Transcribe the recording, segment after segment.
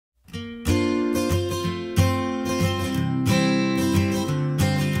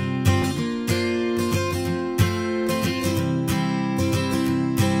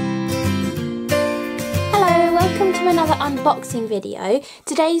another unboxing video.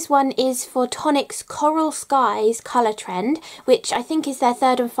 Today's one is for Tonic's Coral Skies colour trend, which I think is their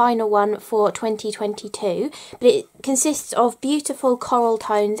third and final one for 2022. But it consists of beautiful coral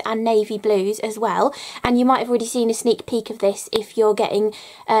tones and navy blues as well. And you might have already seen a sneak peek of this if you're getting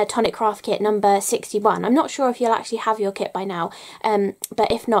Tonic Craft Kit number 61. I'm not sure if you'll actually have your kit by now,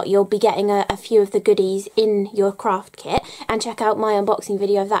 but if not, you'll be getting a few of the goodies in your craft kit. And check out my unboxing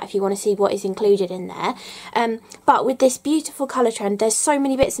video of that if you want to see what is included in there. But with this beautiful colour trend, there's so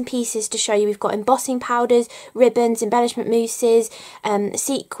many bits and pieces to show you. We've got embossing powders, ribbons, embellishment mousses,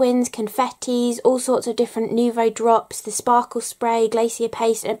 sequins, confettis, all sorts of different Nuvo drops, the sparkle spray, glacier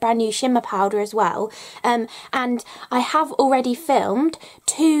paste, and a brand new shimmer powder as well. And I have already filmed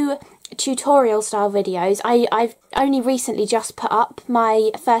 2 tutorial style videos. I've only recently just put up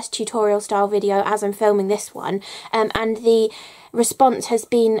my first tutorial style video as I'm filming this one, and the response has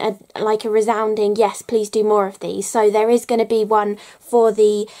been like a resounding yes, please do more of these. So there is going to be one for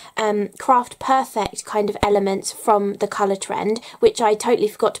the Craft Perfect kind of elements from the colour trend, which I totally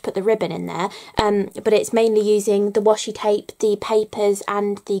forgot to put the ribbon in there, but it's mainly using the washi tape, the papers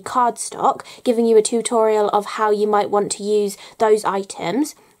and the cardstock, giving you a tutorial of how you might want to use those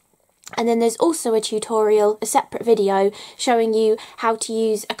items. And then there's also a tutorial, a separate video, showing you how to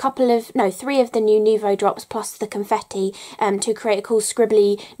use 3 of the new Nuvo drops plus the confetti to create a cool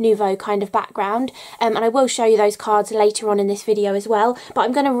scribbly Nuvo kind of background. And I will show you those cards later on in this video as well. But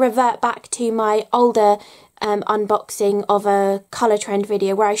I'm going to revert back to my older unboxing of a colour trend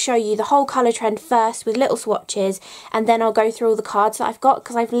video where I show you the whole colour trend first with little swatches, and then I'll go through all the cards that I've got,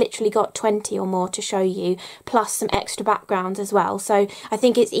 because I've literally got 20 or more to show you, plus some extra backgrounds as well. So I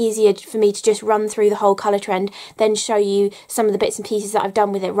think it's easier for me to just run through the whole colour trend, then show you some of the bits and pieces that I've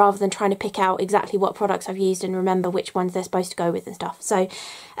done with it, rather than trying to pick out exactly what products I've used and remember which ones they're supposed to go with and stuff. So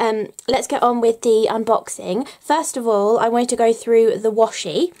let's get on with the unboxing. First of all, I wanted to go through the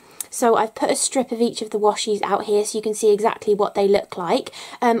washi. So I've put a strip of each of the washies out here so you can see exactly what they look like.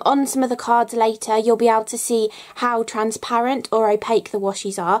 On some of the cards later, you'll be able to see how transparent or opaque the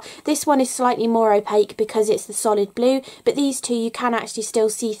washies are. This one is slightly more opaque because it's the solid blue, but these two you can actually still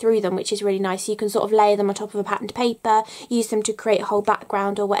see through them, which is really nice. So you can sort of layer them on top of a patterned paper, use them to create a whole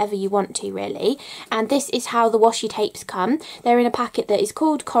background or whatever you want to, really. And this is how the washi tapes come. They're in a packet that is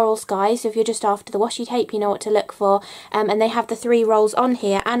called Coral Skies, so if you're just after the washi tape, you know what to look for. And they have the 3 rolls on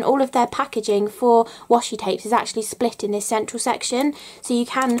here, and all of their packaging for washi tapes is actually split in this central section, so you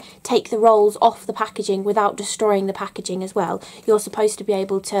can take the rolls off the packaging without destroying the packaging as well. You're supposed to be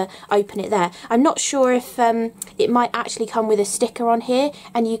able to open it there. I'm not sure if it might actually come with a sticker on here,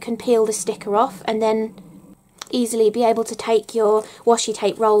 and you can peel the sticker off and then easily be able to take your washi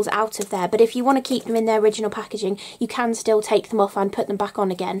tape rolls out of there. But if you want to keep them in their original packaging, you can still take them off and put them back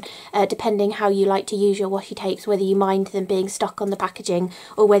on again, depending how you like to use your washi tapes, whether you mind them being stuck on the packaging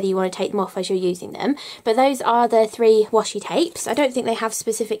or whether you want to take them off as you're using them. But those are the 3 washi tapes. I don't think they have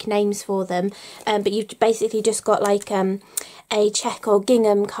specific names for them, but you've basically just got like a check or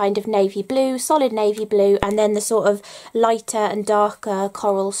gingham kind of navy blue, solid navy blue, and then the sort of lighter and darker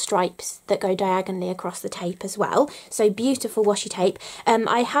coral stripes that go diagonally across the tape as well. So beautiful washi tape.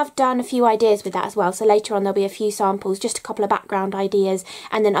 I have done a few ideas with that as well, so later on there'll be a few samples, just a couple of background ideas,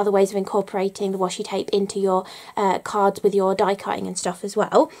 and then other ways of incorporating the washi tape into your cards with your die cutting and stuff as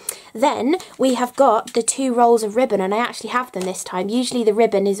well. Then we have got the 2 rolls of ribbon, and I actually have them this time. Usually the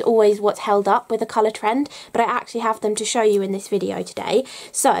ribbon is always what's held up with a colour trend, but I actually have them to show you in this video today.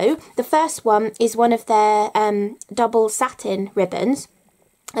 So the first one is one of their double satin ribbons,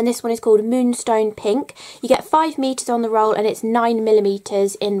 and this one is called Moonstone Pink. You get 5 meters on the roll, and it's 9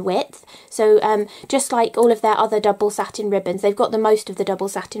 millimeters in width. So just like all of their other double satin ribbons, they've got the most of the double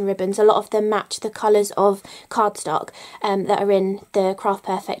satin ribbons. A lot of them match the colours of cardstock that are in the Craft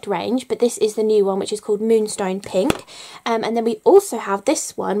Perfect range, but this is the new one, which is called Moonstone Pink. And then we also have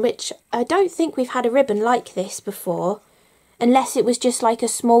this one, which I don't think we've had a ribbon like this before, unless it was just like a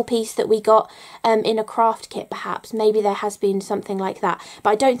small piece that we got in a craft kit perhaps. Maybe there has been something like that, but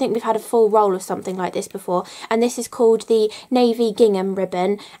I don't think we've had a full roll of something like this before. And this is called the Navy Gingham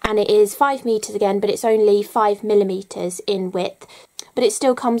ribbon, and it is 5 meters again, but it's only 5 millimeters in width. But it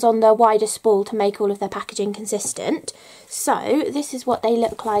still comes on the wider spool to make all of their packaging consistent. So this is what they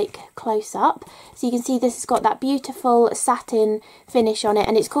look like close up. So you can see this has got that beautiful satin finish on it,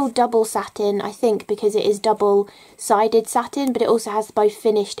 and it's called double satin, I think, because it is double-sided satin, but it also has both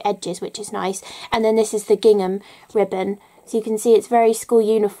finished edges, which is nice. And then this is the gingham ribbon. So you can see it's very school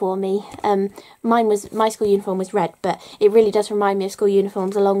uniformy. My school uniform was red, but it really does remind me of school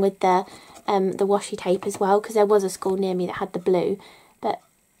uniforms, along with the washi tape as well, because there was a school near me that had the blue. But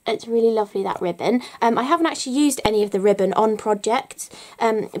It's really lovely, that ribbon. I haven't actually used any of the ribbon on projects,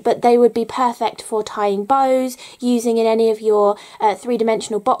 but they would be perfect for tying bows, using in any of your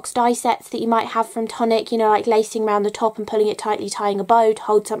three-dimensional box die sets that you might have from Tonic, you know, like lacing around the top and pulling it tightly, tying a bow to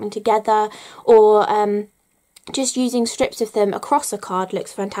hold something together, or just using strips of them across a card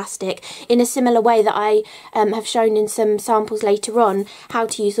looks fantastic, in a similar way that I have shown in some samples later on how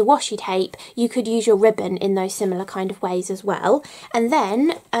to use the washi tape. You could use your ribbon in those similar kind of ways as well. And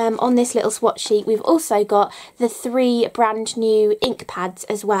then on this little swatch sheet we've also got the 3 brand new ink pads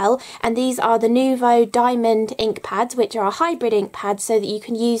as well, and these are the Nuvo diamond ink pads, which are a hybrid ink pad, so that you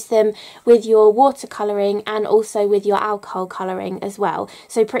can use them with your watercolouring and also with your alcohol colouring as well.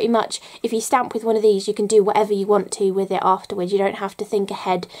 So pretty much if you stamp with one of these, you can do whatever you want to with it afterwards. You don't have to think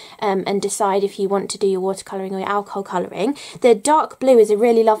ahead and decide if you want to do your watercolouring or your alcohol colouring. The dark blue is a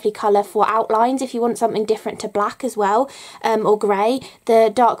really lovely colour for outlines if you want something different to black as well, or grey.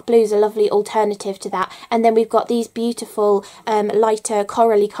 The dark blue is a lovely alternative to that. And then we've got these beautiful lighter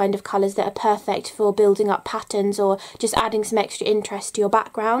corally kind of colours that are perfect for building up patterns or just adding some extra interest to your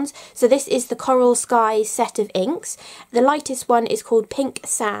backgrounds. So this is the Coral Skies set of inks. The lightest one is called Pink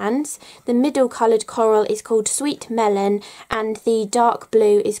Sands, the middle coloured coral is called Sweet Melon, and the dark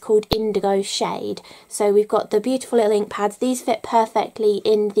blue is called Indigo Shade. So we've got the beautiful little ink pads. These fit perfectly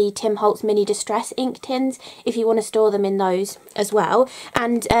in the Tim Holtz Mini Distress ink tins if you want to store them in those as well.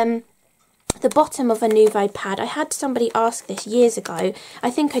 And the bottom of a Nuvo pad, I had somebody ask this years ago, I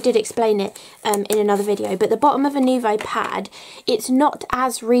think I did explain it in another video, but the bottom of a Nuvo pad, it's not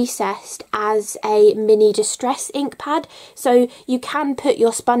as recessed as a mini distress ink pad, so you can put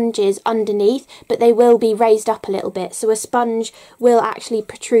your sponges underneath, but they will be raised up a little bit, so a sponge will actually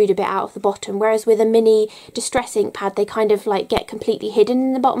protrude a bit out of the bottom, whereas with a mini distress ink pad they kind of like get completely hidden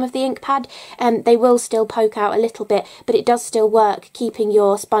in the bottom of the ink pad. They will still poke out a little bit, but it does still work keeping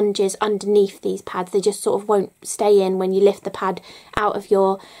your sponges underneath these pads. They just sort of won't stay in when you lift the pad out of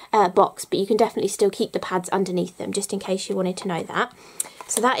your box, but you can definitely still keep the pads underneath them, just in case you wanted to know that.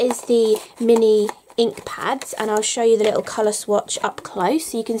 So that is the mini ink pads, and I'll show you the little colour swatch up close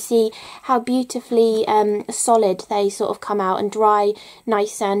so you can see how beautifully solid they sort of come out and dry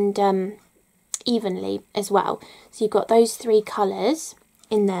nice and evenly as well. So you've got those 3 colours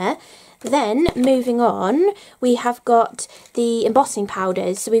in there. Then moving on, we have got the embossing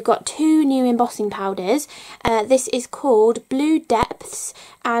powders. So we've got 2 new embossing powders. This is called Blue Depths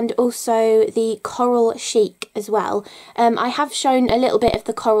and also the Coral Chic as well. I have shown a little bit of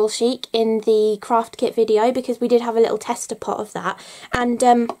the Coral Chic in the craft kit video because we did have a little tester pot of that, and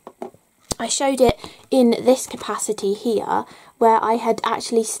I showed it in this capacity here, where I had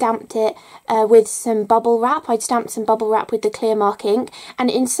actually stamped it with some bubble wrap. I'd stamped some bubble wrap with the clear mark ink,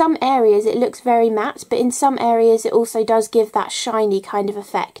 and in some areas it looks very matte, but in some areas it also does give that shiny kind of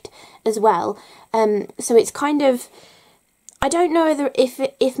effect as well. So it's kind of, I don't know whether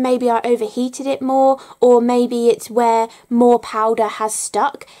if maybe I overheated it more, or maybe it's where more powder has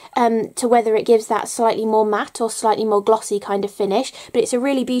stuck to whether it gives that slightly more matte or slightly more glossy kind of finish, but it's a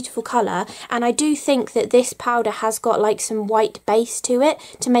really beautiful colour, and I do think that this powder has got like some white base to it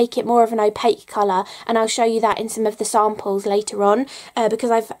to make it more of an opaque colour, and I'll show you that in some of the samples later on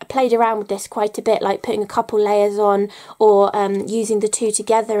because I've played around with this quite a bit, like putting a couple layers on, or using the 2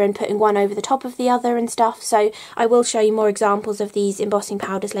 together and putting one over the top of the other and stuff. So I will show you more examples of these embossing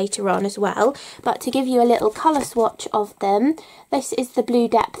powders later on as well. But to give you a little colour swatch of them, this is the Blue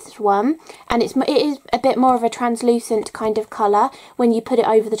Depths one, and it is a bit more of a translucent kind of colour when you put it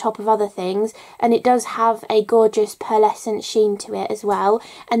over the top of other things, and it does have a gorgeous pearlescent sheen to it as well.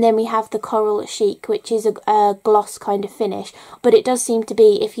 And then we have the Coral Chic, which is a gloss kind of finish, but it does seem to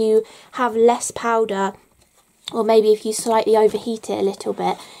be, if you have less powder, or maybe if you slightly overheat it a little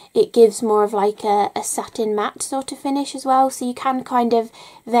bit, it gives more of like a satin matte sort of finish as well, so you can kind of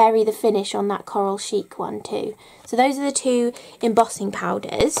vary the finish on that Coral Chic one too. So those are the 2 embossing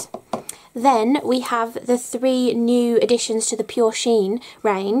powders. Then we have the 3 new additions to the Pure Sheen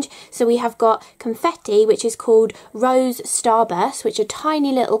range. So we have got Confetti, which is called Rose Starburst, which are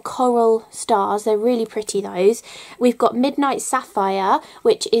tiny little coral stars. They're really pretty, those. We've got Midnight Sapphire,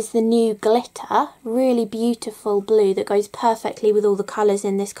 which is the new glitter, really beautiful blue that goes perfectly with all the colours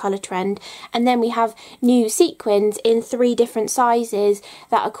in this colour trend. And then we have new sequins in 3 different sizes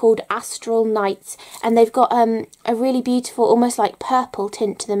that are called Astral Nights, and they've got a really beautiful, almost like purple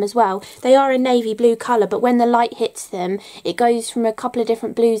tint to them as well. They are a navy blue colour, but when the light hits them, it goes from a couple of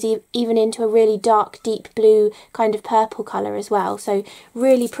different blues even into a really dark, deep blue kind of purple colour as well. So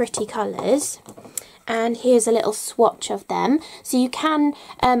really pretty colours. and here's a little swatch of them. So you can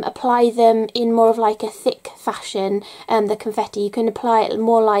apply them in more of like a thick fashion, the confetti. You can apply it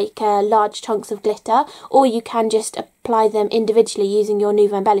more like large chunks of glitter, or you can just apply them individually using your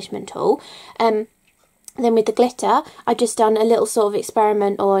Nuvo embellishment tool. Then with the glitter, I've just done a little sort of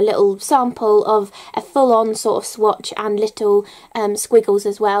experiment or a little sample of a full-on sort of swatch and little squiggles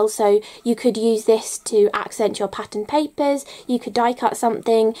as well. So you could use this to accent your pattern papers, you could die cut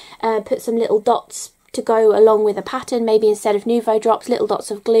something, put some little dots to go along with a pattern. Maybe instead of Nuvo drops, little dots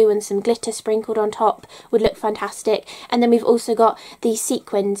of glue and some glitter sprinkled on top would look fantastic. And then we've also got these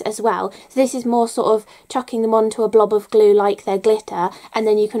sequins as well. So this is more sort of chucking them onto a blob of glue like they're glitter, and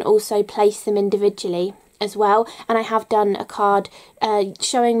then you can also place them individually as well. And I have done a card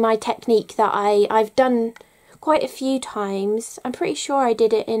showing my technique that I've done quite a few times. I'm pretty sure I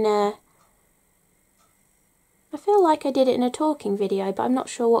did it in a... I feel like I did it in a talking video, but I'm not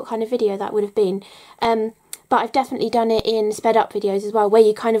sure what kind of video that would have been. But I've definitely done it in sped up videos as well, where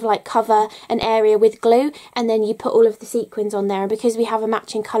you kind of like cover an area with glue and then you put all of the sequins on there. And because we have a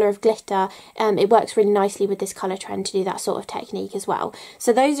matching colour of glitter, it works really nicely with this colour trend to do that sort of technique as well.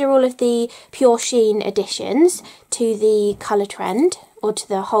 So those are all of the Pure Sheen additions to the colour trend, or to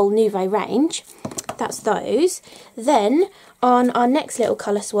the whole Nuvo range. That's those. Then on our next little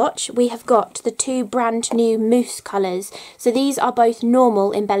colour swatch, we have got the two brand new mousse colours. So these are both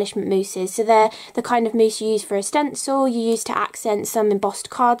normal embellishment mousses. So they're the kind of mousse you use for a stencil, you use to accent some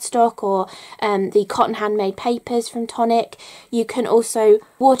embossed cardstock or the cotton handmade papers from Tonic. You can also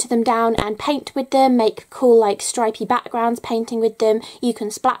water them down and paint with them, make cool like stripy backgrounds painting with them. You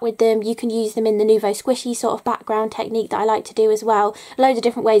can splat with them, you can use them in the Nuvo squishy sort of background technique that I like to do as well. Loads of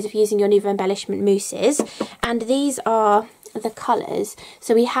different ways of using your Nuvo embellishment mousses. And these are the colours.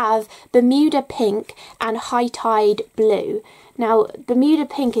 So we have Bermuda Pink and High Tide Blue. Now Bermuda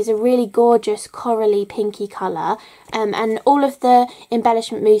Pink is a really gorgeous corally pinky colour, and all of the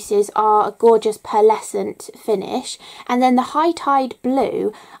embellishment mousses are a gorgeous pearlescent finish. And then the High Tide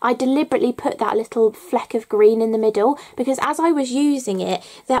Blue, I deliberately put that little fleck of green in the middle because as I was using it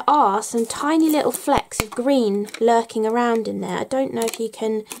there are some tiny little flecks of green lurking around in there. I don't know if you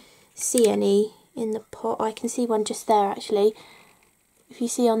can see any in the pot. I can see one just there actually. If you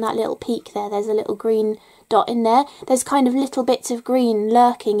see on that little peak there, there's a little green dot in there. There's kind of little bits of green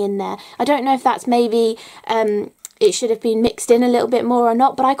lurking in there. I don't know if that's maybe it should have been mixed in a little bit more or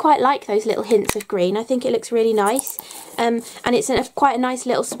not, but I quite like those little hints of green. I think it looks really nice, and it's quite a nice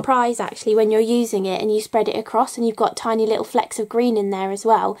little surprise actually when you're using it and you spread it across and you've got tiny little flecks of green in there as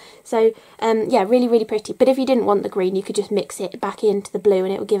well. So yeah, really really pretty. But if you didn't want the green, you could just mix it back into the blue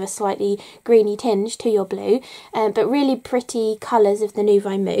and it would give a slightly greeny tinge to your blue. But really pretty colours of the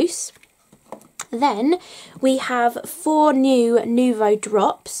Nuvo mousse. Then we have 4 new Nuvo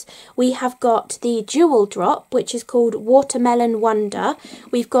drops. We have got the Jewel drop, which is called Watermelon Wonder.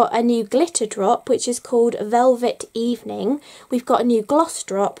 We've got a new glitter drop, which is called Velvet Evening. We've got a new gloss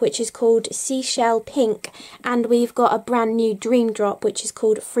drop, which is called Seashell Pink. And we've got a brand new dream drop, which is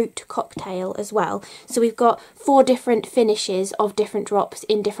called Fruit Cocktail as well. So we've got 4 different finishes of different drops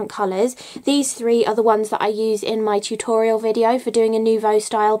in different colours. These 3 are the ones that I use in my tutorial video for doing a Nuvo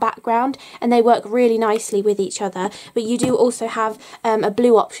style background, and they work really nicely with each other. But you do also have a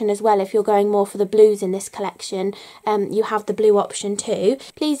blue option as well. If you're going more for the blues in this collection, you have the blue option too.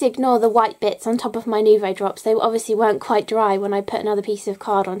 Please ignore the white bits on top of my Nuvo drops. They obviously weren't quite dry when I put another piece of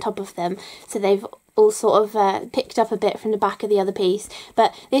card on top of them, so they've all sort of picked up a bit from the back of the other piece.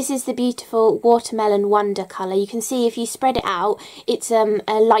 But this is the beautiful Watermelon Wonder colour. You can see if you spread it out, it's a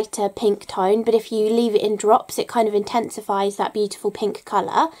lighter pink tone, but if you leave it in drops, it kind of intensifies that beautiful pink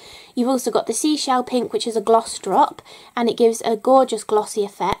colour. You've also got the Seashell Pink, which is a gloss drop, and it gives a gorgeous glossy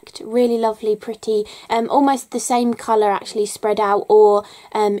effect. Really lovely, pretty, almost the same colour actually spread out or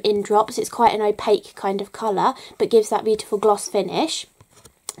in drops. It's quite an opaque kind of colour, but gives that beautiful gloss finish.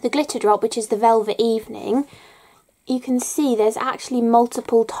 The glitter drop, which is the Velvet Evening, you can see there's actually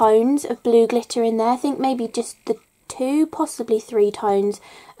multiple tones of blue glitter in there. I think maybe just the 2, possibly 3 tones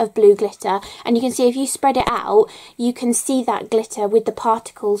of blue glitter, and you can see if you spread it out you can see that glitter with the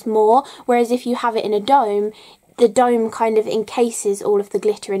particles more, whereas if you have it in a dome, the dome kind of encases all of the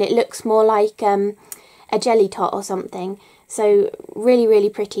glitter and it looks more like a jelly tot or something. So really really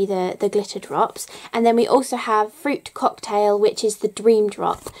pretty, the glitter drops. And then we also have Fruit Cocktail, which is the dream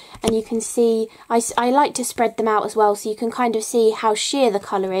drop, and you can see I like to spread them out as well so you can kind of see how sheer the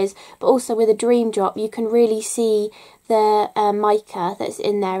colour is, but also with a dream drop you can really see the mica that's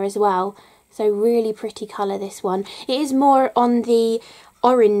in there as well. So really pretty colour, this one. It is more on the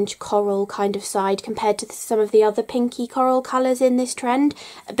orange coral kind of side compared to some of the other pinky coral colours in this trend,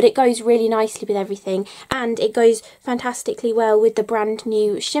 but it goes really nicely with everything, and it goes fantastically well with the brand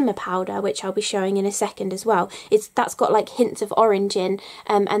new shimmer powder, which I'll be showing in a second as well. That's got like hints of orange in,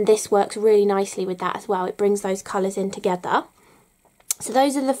 and this works really nicely with that as well. It brings those colours in together. So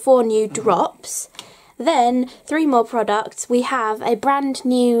those are the 4 new drops. Then 3 more products. We have a brand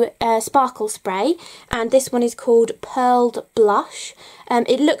new sparkle spray, and this one is called Pearled Blush.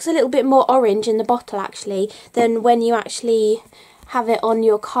 It looks a little bit more orange in the bottle actually than when you actually have it on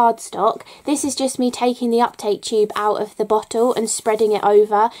your cardstock. This is just me taking the uptake tube out of the bottle and spreading it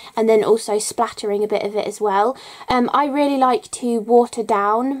over, and then also splattering a bit of it as well. I really like to water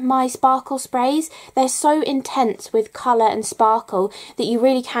down my sparkle sprays. They're so intense with colour and sparkle that you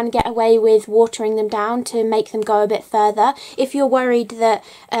really can get away with watering them down to make them go a bit further. If you're worried that,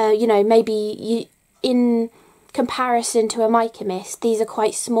 you know, maybe in comparison to a mica mist, these are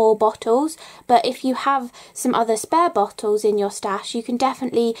quite small bottles, but if you have some other spare bottles in your stash, you can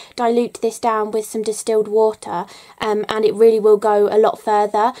definitely dilute this down with some distilled water, and it really will go a lot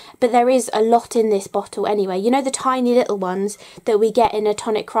further. But there is a lot in this bottle anyway. You know the tiny little ones that we get in a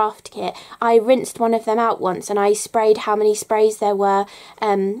Tonic craft kit? I rinsed one of them out once and I sprayed how many sprays there were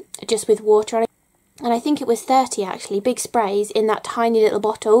just with water. And I think it was 30 actually, big sprays in that tiny little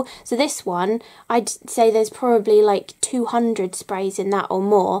bottle. So this one, I'd say there's probably like 200 sprays in that or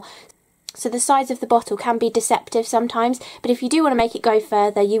more. So the size of the bottle can be deceptive sometimes, but if you do want to make it go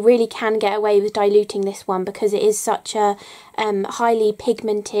further, you really can get away with diluting this one because it is such a highly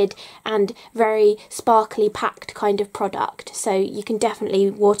pigmented and very sparkly packed kind of product. So you can definitely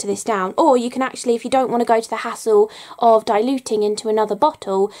water this down, or you can actually, if you don't want to go to the hassle of diluting into another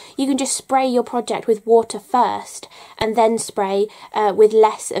bottle, you can just spray your project with water first and then spray with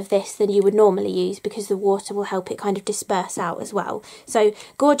less of this than you would normally use, because the water will help it kind of disperse out as well. So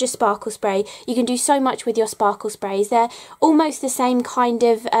gorgeous sparkle spray. You can do so much with your sparkle sprays. They're almost the same kind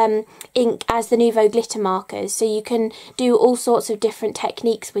of ink as the Nuvo glitter markers, so you can do all sorts of different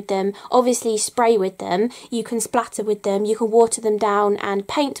techniques with them. Obviously spray with them, you can splatter with them, you can water them down and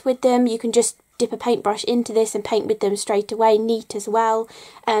paint with them. You can just dip a paintbrush into this and paint with them straight away, neat as well.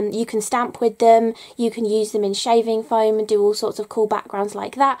 You can stamp with them, you can use them in shaving foam and do all sorts of cool backgrounds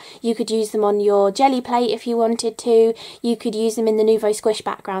like that. You could use them on your jelly plate if you wanted to. You could use them in the Nuvo squish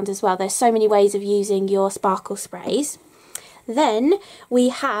background as well. There's so many ways of using your sparkle sprays. Then we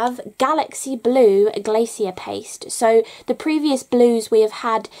have Galaxy Blue Glacier Paste. So the previous blues we have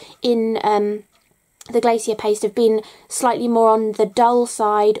had in the Glacier Paste have been slightly more on the dull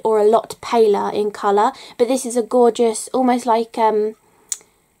side or a lot paler in colour, but this is a gorgeous, almost like a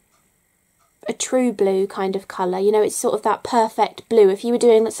true blue kind of colour. You know, it's sort of that perfect blue. If you were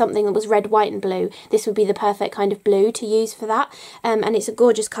doing something that was red, white and blue, this would be the perfect kind of blue to use for that. And it's a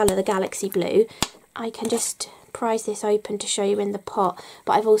gorgeous colour, the Galaxy Blue. I can just prise this open to show you in the pot,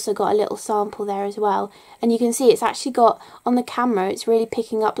 but I've also got a little sample there as well, and you can see it's actually got, on the camera, it's really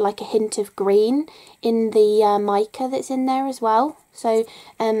picking up like a hint of green in the mica that's in there as well. So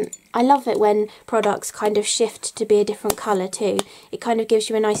I love it when products kind of shift to be a different colour too. It kind of gives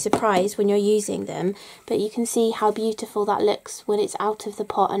you a nice surprise when you're using them, but you can see how beautiful that looks when it's out of the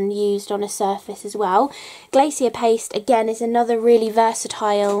pot and used on a surface as well. Glacier Paste again is another really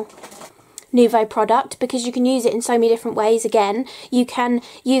versatile Nuvo product because you can use it in so many different ways. Again, you can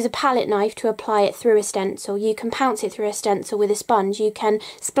use a palette knife to apply it through a stencil, you can pounce it through a stencil with a sponge, you can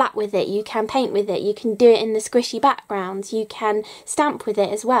splat with it, you can paint with it, you can do it in the squishy backgrounds, you can stamp with it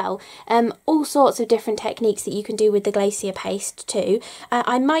as well. All sorts of different techniques that you can do with the Glacier Paste too.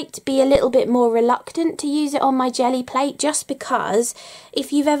 I might be a little bit more reluctant to use it on my jelly plate just because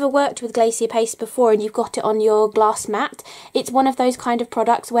if you've ever worked with Glacier Paste before and you've got it on your glass mat, it's one of those kind of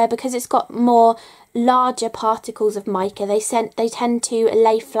products where, because it's got more larger particles of mica, they tend to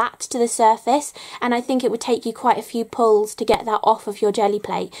lay flat to the surface, and I think it would take you quite a few pulls to get that off of your jelly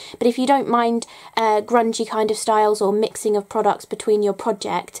plate. But if you don't mind grungy kind of styles or mixing of products between your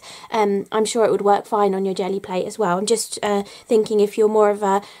project, I'm sure it would work fine on your jelly plate as well. I'm just thinking if you're more of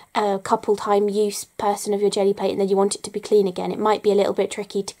a couple time use person of your jelly plate and then you want it to be clean again, it might be a little bit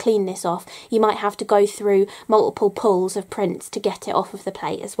tricky to clean this off. You might have to go through multiple pulls of prints to get it off of the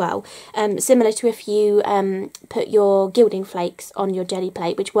plate as well. Similar to if you put your gilding flakes on your jelly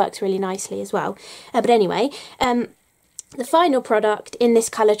plate, which works really nicely as well. But anyway, The final product in this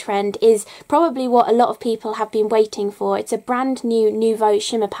colour trend is probably what a lot of people have been waiting for. It's a brand new Nuvo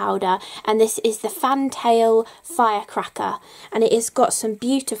shimmer powder, and this is the Fantail Firecracker, and it has got some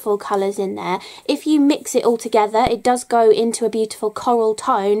beautiful colours in there. If you mix it all together, it does go into a beautiful coral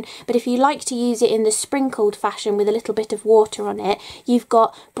tone, but if you like to use it in the sprinkled fashion with a little bit of water on it, you've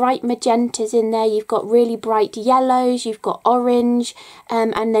got bright magentas in there, you've got really bright yellows, you've got orange,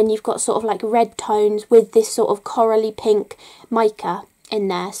 and then you've got sort of like red tones with this sort of corally pink mica in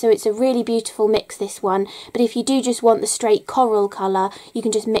there. So it's a really beautiful mix, this one, but if you do just want the straight coral colour, you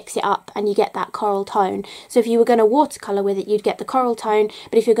can just mix it up and you get that coral tone. So if you were going to watercolour with it, you'd get the coral tone,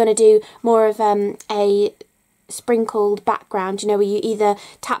 but if you're going to do more of a sprinkled background, you know, where you either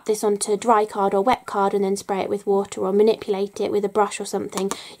tap this onto dry card or wet card and then spray it with water or manipulate it with a brush or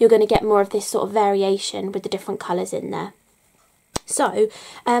something, you're going to get more of this sort of variation with the different colours in there. So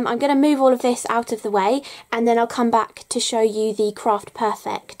I'm going to move all of this out of the way, and then I'll come back to show you the Craft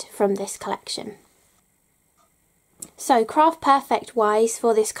Perfect from this collection. So Craft Perfect wise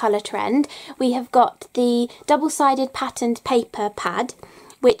for this colour trend, we have got the double-sided patterned paper pad,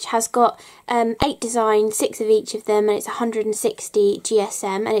 which has got 8 designs, 6 of each of them, and it's 160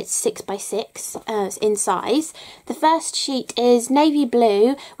 GSM, and it's 6x6 in size. The first sheet is navy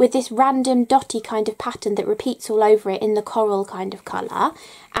blue with this random dotty kind of pattern that repeats all over it in the coral kind of colour.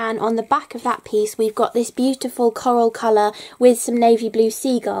 And on the back of that piece we've got this beautiful coral colour with some navy blue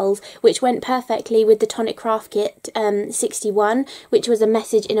seagulls, which went perfectly with the Tonic Craft Kit 61, which was a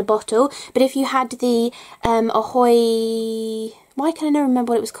message in a bottle. But if you had the Ahoy... why can I never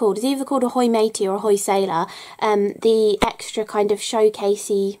remember what it was called? It's either called Ahoy Matey or Ahoy Sailor. The extra kind of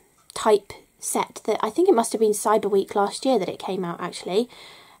showcasey type set that I think it must have been Cyber Week last year that it came out actually.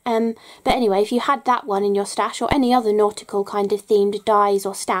 But anyway, if you had that one in your stash or any other nautical kind of themed dies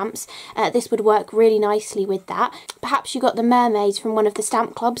or stamps, this would work really nicely with that. Perhaps you got the mermaids from one of the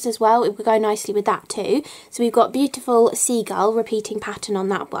stamp clubs as well, it would go nicely with that too. So we've got beautiful seagull repeating pattern on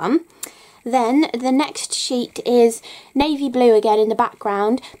that one. Then the next sheet is navy blue again in the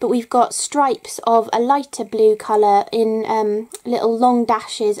background, but we've got stripes of a lighter blue colour in little long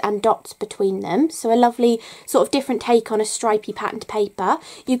dashes and dots between them. So a lovely sort of different take on a stripy patterned paper.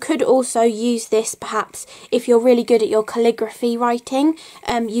 You could also use this perhaps if you're really good at your calligraphy writing.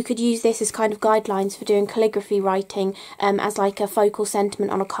 You could use this as kind of guidelines for doing calligraphy writing as like a focal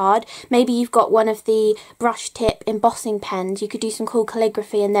sentiment on a card. Maybe you've got one of the brush tip embossing pens. You could do some cool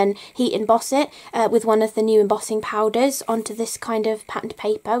calligraphy and then heat emboss it with one of the new embossing powders onto this kind of patterned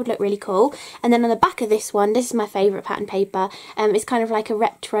paper. It would look really cool. And then on the back of this one, this is my favourite pattern paper, it's kind of like a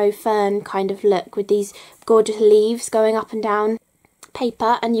retro fern kind of look with these gorgeous leaves going up and down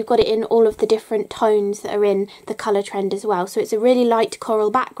paper, and you've got it in all of the different tones that are in the colour trend as well. So it's a really light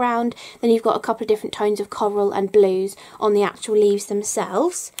coral background, then you've got a couple of different tones of coral and blues on the actual leaves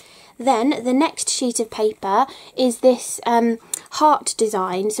themselves. Then the next sheet of paper is this heart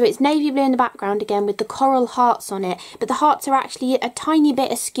design. So it's navy blue in the background again with the coral hearts on it, but the hearts are actually a tiny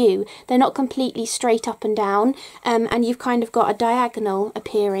bit askew. They're not completely straight up and down, and you've kind of got a diagonal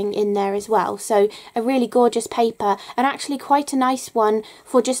appearing in there as well. So a really gorgeous paper, and actually quite a nice one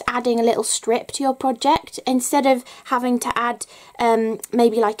for just adding a little strip to your project. Instead of having to add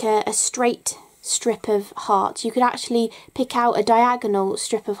maybe like a straight strip of hearts, you could actually pick out a diagonal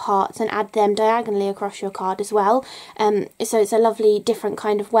strip of hearts and add them diagonally across your card as well. So it's a lovely different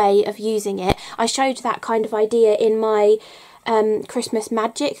kind of way of using it. I showed that kind of idea in my Christmas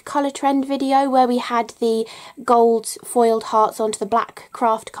Magic colour trend video where we had the gold foiled hearts onto the black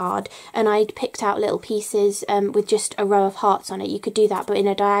craft card, and I'd picked out little pieces with just a row of hearts on it. You could do that but in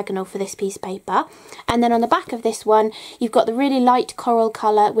a diagonal for this piece of paper. And then on the back of this one you've got the really light coral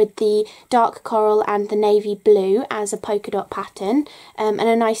colour with the dark coral and the navy blue as a polka dot pattern, and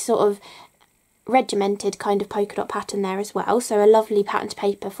a nice sort of regimented kind of polka dot pattern there as well. So a lovely patterned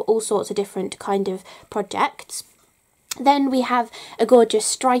paper for all sorts of different kind of projects. Then we have a gorgeous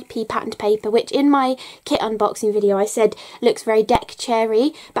stripy patterned paper, which in my kit unboxing video I said looks very deck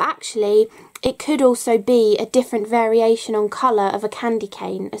cherry, but actually it could also be a different variation on colour of a candy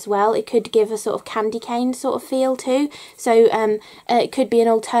cane as well. It could give a sort of candy cane sort of feel too. So it could be an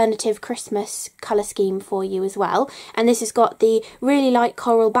alternative Christmas colour scheme for you as well. And this has got the really light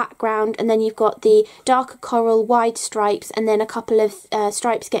coral background, and then you've got the darker coral wide stripes, and then a couple of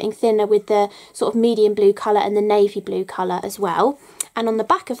stripes getting thinner with the sort of medium blue colour and the navy blue colour as well. and on the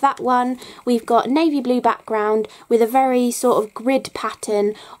back of that one we've got navy blue background with a very sort of grid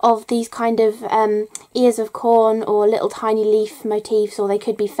pattern of these kind of ears of corn or little tiny leaf motifs, or they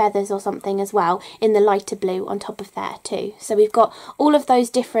could be feathers or something as well, in the lighter blue on top of there too. So we've got all of those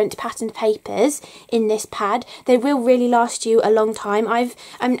different patterned papers in this pad. They will really last you a long time.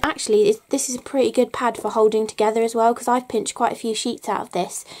 Actually this is a pretty good pad for holding together as well, because I've pinched quite a few sheets out of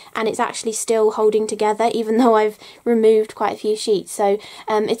this and it's actually still holding together even though I've removed quite a few sheets. So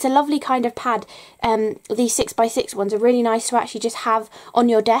it's a lovely kind of pad. These 6x6 ones are really nice to actually just have on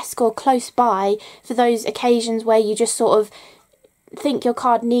your desk or close by for those occasions where you just sort of think your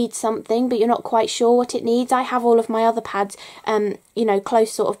card needs something but you're not quite sure what it needs. I have all of my other pads you know,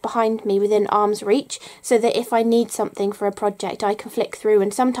 close sort of behind me within arm's reach, so that if I need something for a project I can flick through,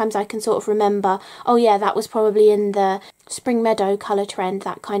 and sometimes I can sort of remember, oh yeah, that was probably in the Spring Meadow colour trend,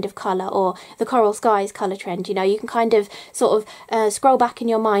 that kind of colour, or the Coral Skies colour trend. You know, you can kind of sort of scroll back in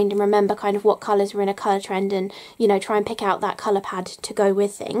your mind and remember kind of what colours were in a colour trend, and you know, try and pick out that colour pad to go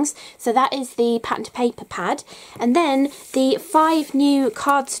with things. So that is the pattern paper pad. And then the 5 new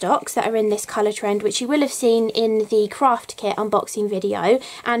cardstocks that are in this colour trend, which you will have seen in the CRaFTi kit unboxing video,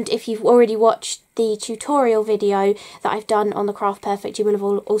 and if you've already watched the tutorial video that I've done on the Craft Perfect, you will have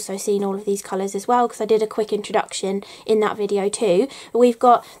also seen all of these colours as well, because I did a quick introduction in that video too. But we've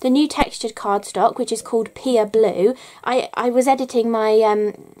got the new textured cardstock, which is called Pia Blue. I was editing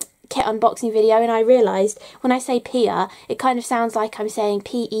my kit unboxing video and I realised when I say Pia, it kind of sounds like I'm saying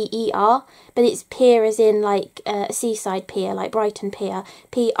P-E-E-R, but it's pier as in like a seaside pier, like Brighton Pier,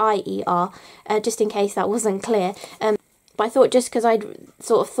 P-I-E-R, just in case that wasn't clear. But I thought, just because I'd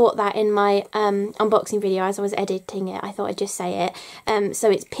sort of thought that in my unboxing video as I was editing it, I thought I'd just say it.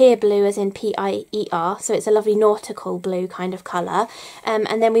 So it's Pier Blue as in P-I-E-R, so it's a lovely nautical blue kind of colour.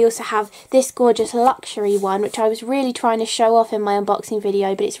 And then we also have this gorgeous luxury one, which I was really trying to show off in my unboxing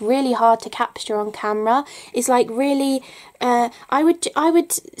video, but it's really hard to capture on camera. It's like really, I would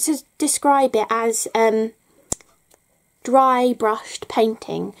describe it as dry brushed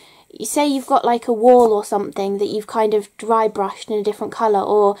painting. You say you've got like a wall or something that you've kind of dry brushed in a different colour,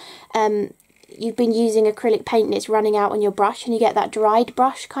 or you've been using acrylic paint and it's running out on your brush and you get that dried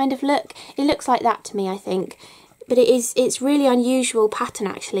brush kind of look. It looks like that to me, I think. But it's really unusual pattern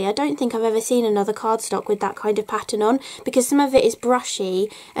actually. I don't think I've ever seen another cardstock with that kind of pattern on, because some of it is brushy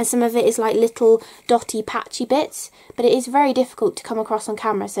and some of it is like little dotty patchy bits, but it is very difficult to come across on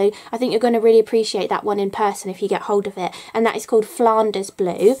camera, so I think you're going to really appreciate that one in person if you get hold of it, and that is called Flanders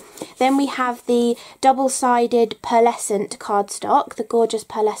Blue. Then we have the double-sided pearlescent cardstock, the gorgeous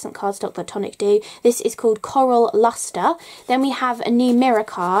pearlescent cardstock that Tonic do. This is called Coral Luster. Then we have a new mirror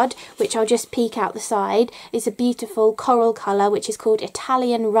card, which I'll just peek out the side. It's a beautiful coral colour, which is called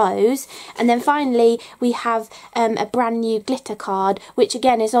Italian Rose. And then finally we have a brand new glitter card, which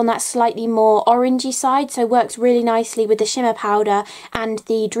again is on that slightly more orangey side, so works really nicely with the shimmer powder and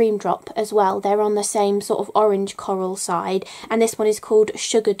the Dream Drop as well. They're on the same sort of orange coral side, and this one is called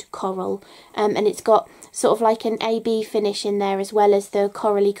Sugared Coral, and it's got sort of like an AB finish in there, as well as the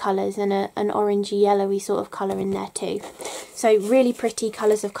corally colours and an orangey yellowy sort of colour in there too. So really pretty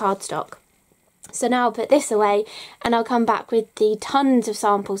colours of cardstock. So now I'll put this away and I'll come back with the tons of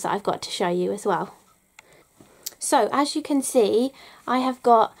samples that I've got to show you as well. So as you can see, I have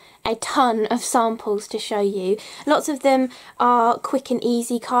got a ton of samples to show you. Lots of them are quick and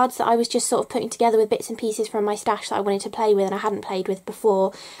easy cards that I was just sort of putting together with bits and pieces from my stash that I wanted to play with and I hadn't played with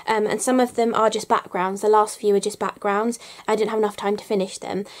before. And some of them are just backgrounds. The last few are just backgrounds. I didn't have enough time to finish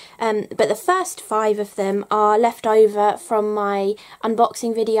them. But the first 5 of them are left over from my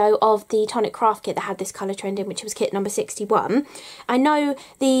unboxing video of the Tonic craft kit that had this colour trend in, which was kit number 61. I know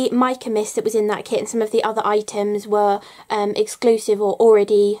the mica mist that was in that kit and some of the other items were exclusive or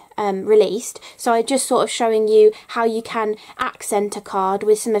already released, so I'm just sort of showing you how you can accent a card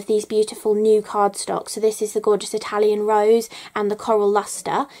with some of these beautiful new cardstock. So this is the gorgeous Italian Rose and the Coral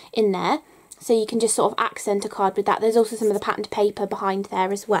Luster in there, so you can just sort of accent a card with that. There's also some of the patterned paper behind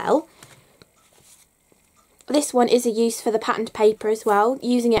there as well. This one is a use for the patterned paper as well,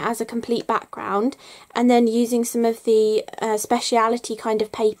 using it as a complete background, and then using some of the speciality kind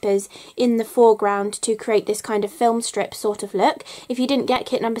of papers in the foreground to create this kind of film strip sort of look. If you didn't get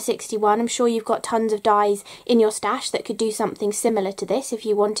kit number 61, I'm sure you've got tons of dies in your stash that could do something similar to this if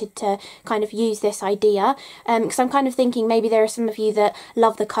you wanted to kind of use this idea. Because I'm kind of thinking maybe there are some of you that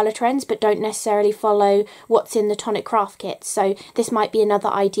love the colour trends but don't necessarily follow what's in the Tonic craft kit, so this might be another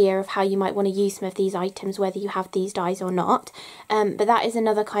idea of how you might want to use some of these items, whether you have these dies or not. But that is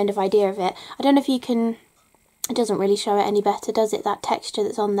another kind of idea of it. I don't know if you can It doesn't really show it any better, does it, that texture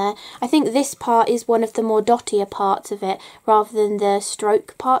that's on there. I think this part is one of the more dottier parts of it rather than the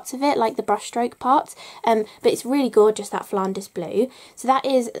stroke parts of it, like the brush stroke parts. But it's really gorgeous, that Flanders blue. So that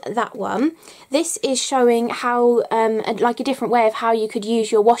is that one. This is showing how, like a different way of how you could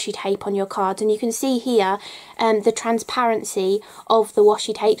use your washi tape on your cards. And you can see here the transparency of the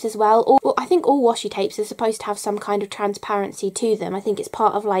washi tapes as well. I think all washi tapes are supposed to have some kind of transparency to them. I think it's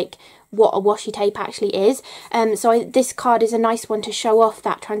part of like what a washi tape actually is. This card is a nice one to show off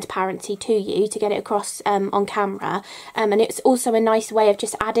that transparency to you, to get it across on camera. And it's also a nice way of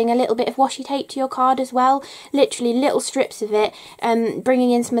just adding a little bit of washi tape to your card as well. Literally little strips of it,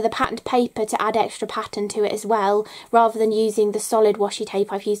 bringing in some of the patterned paper to add extra pattern to it as well. Rather than using the solid washi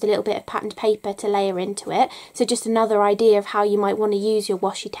tape, I've used a little bit of patterned paper to layer into it. So just another idea of how you might want to use your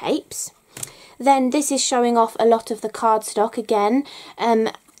washi tapes. Then this is showing off a lot of the cardstock again.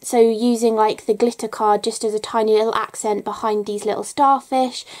 So using like the glitter card just as a tiny little accent behind these little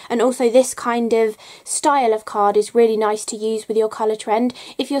starfish. And also this kind of style of card is really nice to use with your colour trend.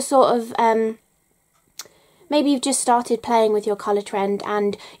 If you're sort of maybe you've just started playing with your colour trend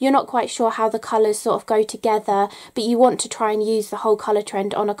and you're not quite sure how the colours sort of go together, but you want to try and use the whole colour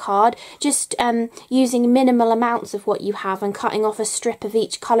trend on a card, just using minimal amounts of what you have and cutting off a strip of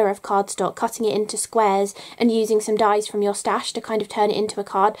each colour of cardstock, cutting it into squares and using some dies from your stash to kind of turn it into a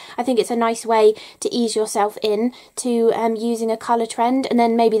card. I think it's a nice way to ease yourself in to using a colour trend, and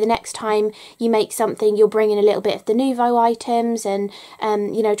then maybe the next time you make something you'll bring in a little bit of the Nuvo items and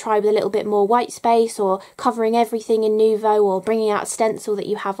you know, try with a little bit more white space or covering everything in Nuvo or bringing out a stencil that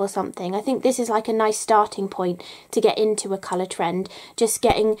you have or something. I think this is like a nice starting point to get into a colour trend, just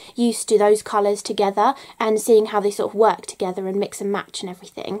getting used to those colours together and seeing how they sort of work together and mix and match and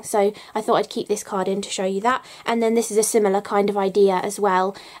everything. So I thought I'd keep this card in to show you that. And then this is a similar kind of idea as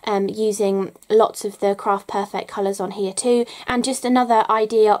well, using lots of the Craft Perfect colours on here too, and just another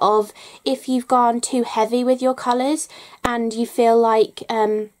idea of if you've gone too heavy with your colours and you feel like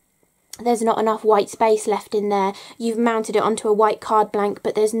there's not enough white space left in there, you've mounted it onto a white card blank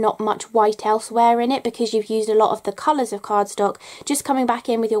but there's not much white elsewhere in it because you've used a lot of the colours of cardstock, just coming back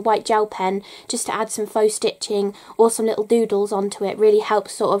in with your white gel pen just to add some faux stitching or some little doodles onto it really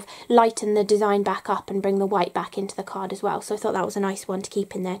helps sort of lighten the design back up and bring the white back into the card as well. So I thought that was a nice one to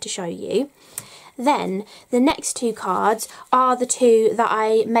keep in there to show you. Then the next two cards are the two that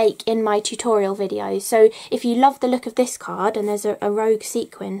I make in my tutorial videos. So if you love the look of this card, and there's a rogue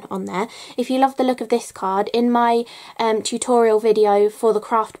sequin on there, if you love the look of this card, in my tutorial video for the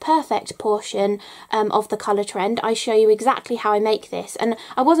Craft Perfect portion of the colour trend, I show you exactly how I make this. And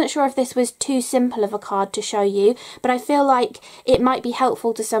I wasn't sure if this was too simple of a card to show you, but I feel like it might be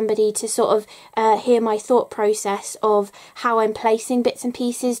helpful to somebody to sort of hear my thought process of how I'm placing bits and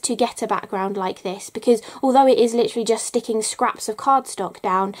pieces to get a background like this, because although it is literally just sticking scraps of cardstock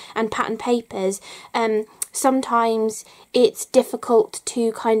down and pattern papers, sometimes it's difficult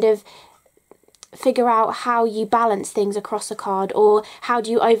to kind of figure out how you balance things across a card, or how do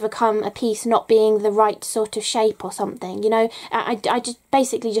you overcome a piece not being the right sort of shape or something, you know. I just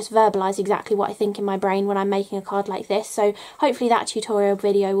basically just verbalise exactly what I think in my brain when I'm making a card like this, so hopefully that tutorial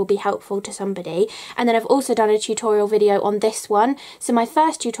video will be helpful to somebody. And then I've also done a tutorial video on this one. So my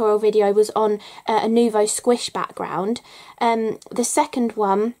first tutorial video was on a Nuvo squish background. The second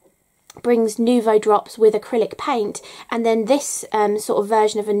one brings Nuvo drops with acrylic paint, and then this sort of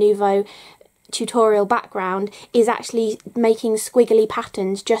version of a Nuvo tutorial background is actually making squiggly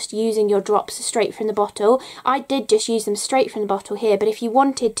patterns just using your drops straight from the bottle. I did just use them straight from the bottle here, but if you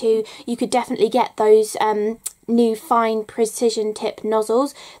wanted to, you could definitely get those new fine precision tip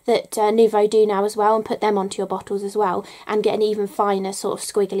nozzles that Nuvo do now as well, and put them onto your bottles as well and get an even finer sort of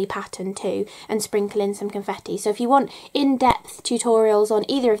squiggly pattern too, and sprinkle in some confetti. So if you want in-depth tutorials on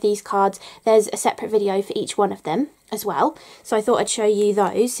either of these cards, there's a separate video for each one of them as well. So I thought I'd show you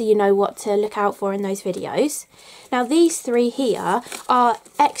those so you know what to look out for in those videos. Now these three here are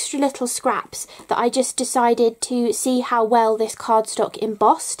extra little scraps that I just decided to see how well this cardstock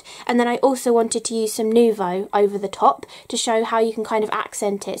embossed, and then I also wanted to use some Nuvo over the top to show how you can kind of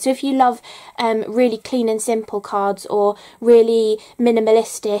accent it. So if you love really clean and simple cards, or really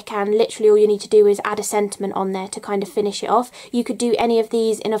minimalistic and literally all you need to do is add a sentiment on there to kind of finish it off, you could do any of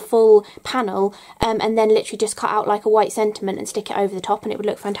these in a full panel and then literally just cut out like like a white sentiment and stick it over the top and it would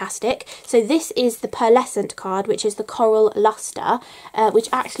look fantastic. So this is the pearlescent card, which is the Coral Luster, which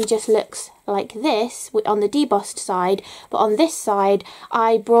actually just looks like this on the debossed side, but on this side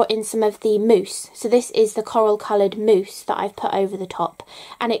I brought in some of the mousse. So this is the coral coloured mousse that I've put over the top,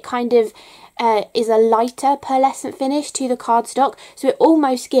 and it kind of is a lighter pearlescent finish to the cardstock, so it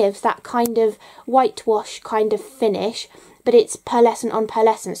almost gives that kind of whitewash kind of finish, but it's pearlescent on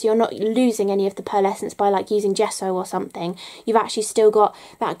pearlescent, so you're not losing any of the pearlescence by like using gesso or something. You've actually still got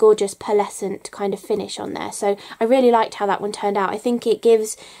that gorgeous pearlescent kind of finish on there. So I really liked how that one turned out. I think it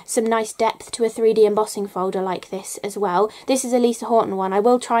gives some nice depth to a 3D embossing folder like this as well. This is a Lisa Horton one. I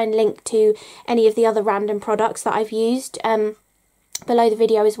will try and link to any of the other random products that I've used below the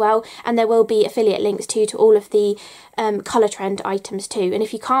video as well, and there will be affiliate links to all of the colour trend items too. And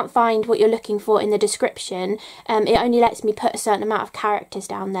if you can't find what you're looking for in the description, it only lets me put a certain amount of characters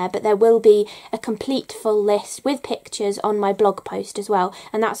down there, but there will be a complete full list with pictures on my blog post as well,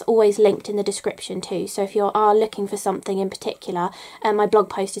 and that's always linked in the description too. So if you are looking for something in particular, my blog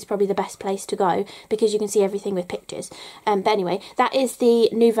post is probably the best place to go because you can see everything with pictures. But anyway, that is the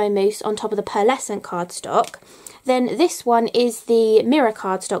Nuvo mousse on top of the pearlescent cardstock. Then this one is the mirror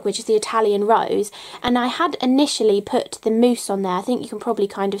cardstock, which is the Italian Rose, and I had initially put the mousse on there. I think you can probably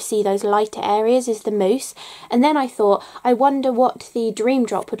kind of see those lighter areas is the mousse, and then I thought, I wonder what the Dream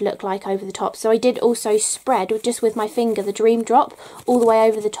Drop would look like over the top. So I did also spread, just with my finger, the Dream Drop all the way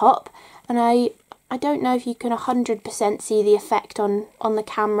over the top, and I don't know if you can 100% see the effect on the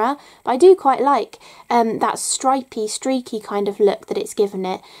camera, but I do quite like that stripy, streaky kind of look that it's given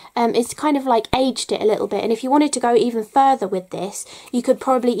it. It's kind of like aged it a little bit, and if you wanted to go even further with this, you could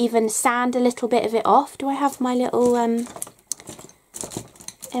probably even sand a little bit of it off. Do I have my little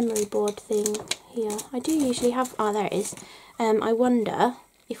emery board thing here? I do usually have, oh there it is. I wonder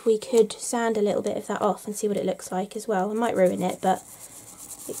if we could sand a little bit of that off and see what it looks like as well. I might ruin it, but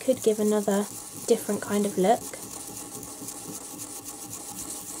it could give another different kind of look.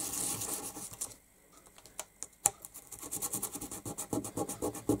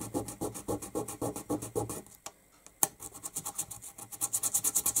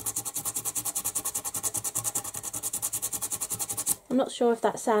 I'm not sure if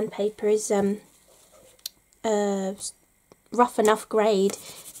that sandpaper is rough enough grade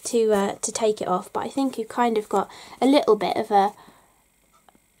to take it off, but I think you've kind of got a little bit of the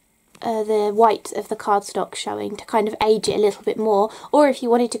white of the cardstock showing to kind of age it a little bit more. Or if you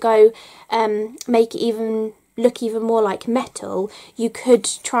wanted to go make it look even more like metal, you could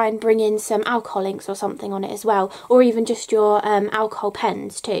try and bring in some alcohol inks or something on it as well, or even just your alcohol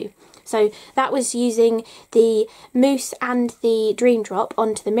pens too. So that was using the mousse and the Dream Drop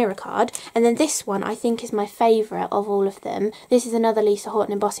onto the mirror card. And then this one I think is my favourite of all of them. This is another Lisa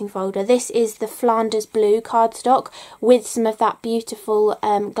Horton embossing folder. This is the Flanders Blue cardstock with some of that beautiful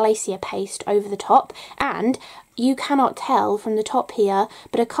glacier paste over the top. And you cannot tell from the top here,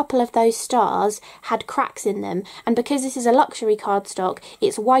 but a couple of those stars had cracks in them, and because this is a luxury cardstock,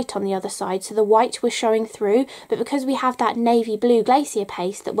 it's white on the other side, so the white was showing through, but because we have that navy blue glacier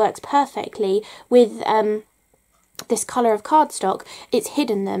paste that works perfectly with this colour of cardstock, it's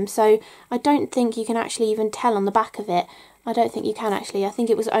hidden them, so I don't think you can actually even tell on the back of it. I don't think you can actually. I think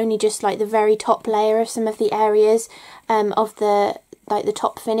it was only just like the very top layer of some of the areas of the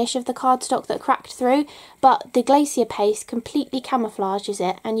top finish of the cardstock that cracked through, but the glacier paste completely camouflages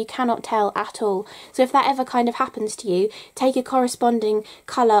it and you cannot tell at all. So if that ever kind of happens to you, take a corresponding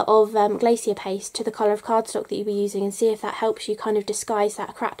colour of glacier paste to the colour of cardstock that you were using and see if that helps you kind of disguise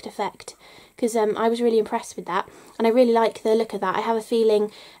that cracked effect. Because I was really impressed with that, and I really like the look of that. I have a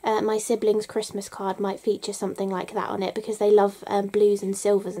feeling my siblings' Christmas card might feature something like that on it because they love blues and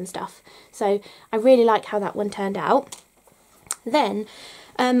silvers and stuff. So I really like how that one turned out. Then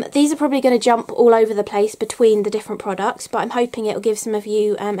these are probably going to jump all over the place between the different products, but I'm hoping it will give some of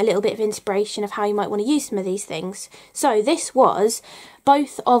you a little bit of inspiration of how you might want to use some of these things. So this was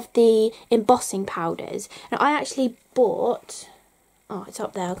both of the embossing powders. Now I actually bought, oh it's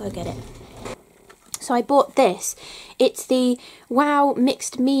up there, I'll go get it. So I bought this. It's the Wow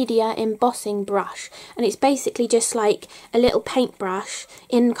Mixed Media Embossing Brush, and it's basically just like a little paintbrush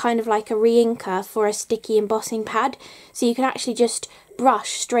in kind of like a re-inker for a sticky embossing pad. So you can actually just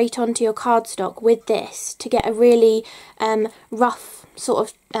brush straight onto your cardstock with this to get a really rough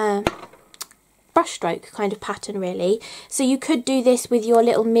sort of brushstroke kind of pattern really. So you could do this with your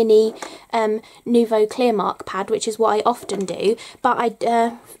little mini Nuvo clear mark pad, which is what I often do, but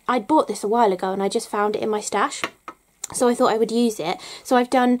I'd bought this a while ago and I just found it in my stash. so I thought I would use it. So I've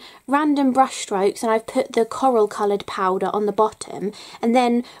done random brush strokes and I've put the coral coloured powder on the bottom, and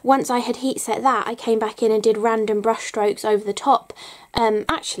then once I had heat set that, I came back in and did random brush strokes over the top.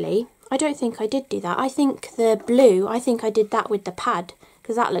 Actually, I don't think I did do that. I think the blue, I did that with the pad,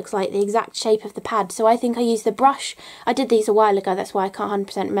 because that looks like the exact shape of the pad. So I think I used the brush. I did these a while ago, that's why I can't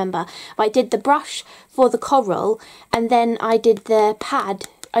 100% remember. But I did the brush for the coral, and then I did the pad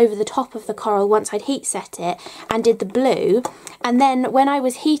over the top of the coral once I'd heat set it, and did the blue. And then when I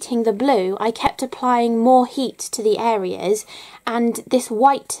was heating the blue, I kept applying more heat to the areas, and this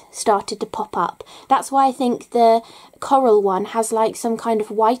white started to pop up. That's why I think the coral one has like some kind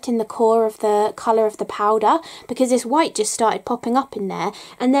of white in the core of the colour of the powder, because this white just started popping up in there.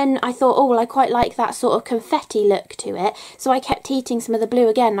 And then I thought, oh well, I quite like that sort of confetti look to it, so I kept heating some of the blue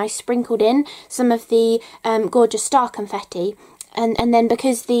again, and I sprinkled in some of the gorgeous star confetti. And then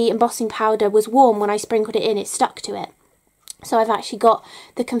because the embossing powder was warm when I sprinkled it in, it stuck to it. So I've actually got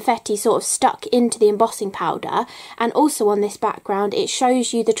the confetti sort of stuck into the embossing powder, and also on this background it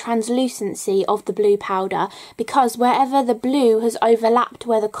shows you the translucency of the blue powder, because wherever the blue has overlapped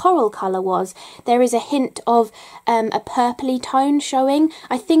where the coral colour was, there is a hint of a purpley tone showing.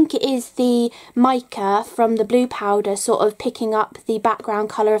 I think it is the mica from the blue powder sort of picking up the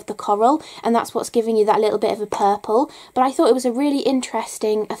background colour of the coral, and that's what's giving you that little bit of a purple. But I thought it was a really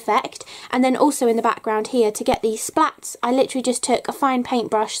interesting effect. And then also in the background here, to get these splats, I literally just took a fine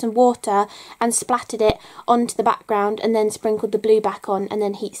paintbrush, some water, and splattered it onto the background, and then sprinkled the blue back on, and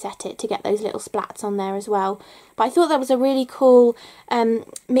then heat set it to get those little splats on there as well. But I thought that was a really cool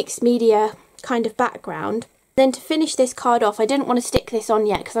mixed media kind of background. Then to finish this card off, I didn't want to stick this on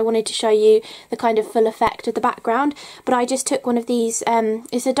yet because I wanted to show you the kind of full effect of the background, but I just took one of these,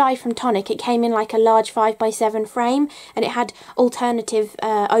 it's a die from Tonic. It came in like a large 5x7 frame, and it had alternative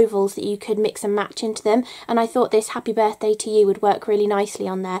ovals that you could mix and match into them, and I thought this Happy Birthday to You would work really nicely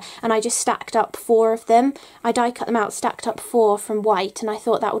on there, and I just stacked up 4 of them. I die cut them out, stacked up 4 from white, and I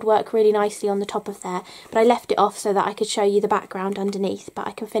thought that would work really nicely on the top of there, but I left it off so that I could show you the background underneath. But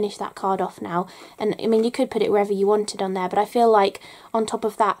I can finish that card off now, and I mean, you could put it wherever you wanted on there, but I feel like on top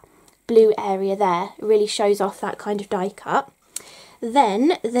of that blue area there, it really shows off that kind of die cut.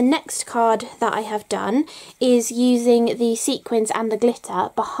 Then the next card that I have done is using the sequins and the glitter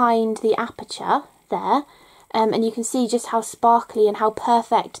behind the aperture there. And you can see just how sparkly and how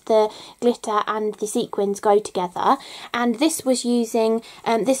perfect the glitter and the sequins go together. And this was using,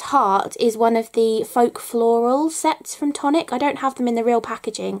 this heart is one of the folk floral sets from Tonic. I don't have them in the real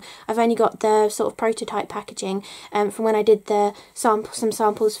packaging. I've only got the sort of prototype packaging from when I did the some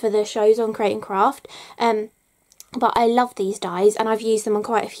samples for the shows on Create and Craft. But I love these dies, and I've used them on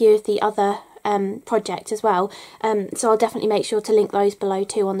quite a few of the other project as well, so I'll definitely make sure to link those below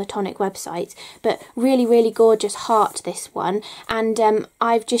too on the Tonic website. But really gorgeous heart, this one, and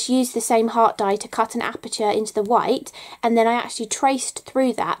I've just used the same heart die to cut an aperture into the white, and then I actually traced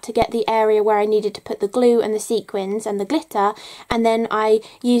through that to get the area where I needed to put the glue and the sequins and the glitter, and then I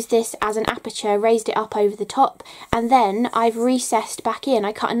used this as an aperture, raised it up over the top, and then I've recessed back in.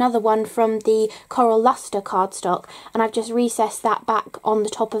 I cut another one from the Coral Luster cardstock, and I've just recessed that back on the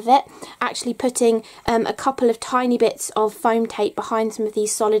top of it, actually putting a couple of tiny bits of foam tape behind some of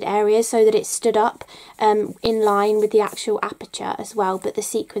these solid areas so that it stood up in line with the actual aperture as well, but the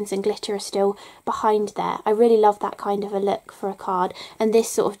sequins and glitter are still behind there. I really love that kind of a look for a card, and this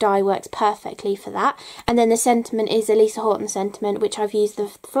sort of die works perfectly for that. And then the sentiment is a Lisa Horton sentiment, which I've used the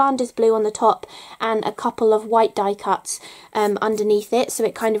Flanders blue on the top and a couple of white die cuts underneath it, so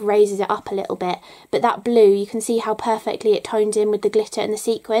it kind of raises it up a little bit. But that blue, you can see how perfectly it tones in with the glitter and the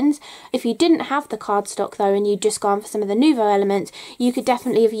sequins. If you didn't have the cardstock though, and you'd just gone for some of the Nuvo elements, you could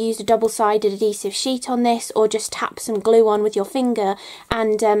definitely have used a double-sided adhesive sheet on this, or just tap some glue on with your finger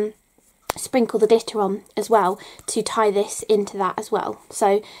and sprinkle the glitter on as well to tie this into that as well.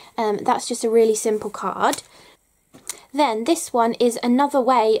 So that's just a really simple card. Then this one is another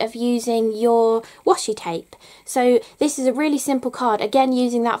way of using your washi tape. So this is a really simple card, again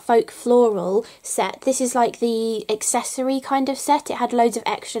using that folk floral set. This is like the accessory kind of set. It had loads of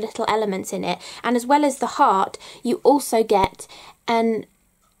extra little elements in it, and as well as the heart, you also get an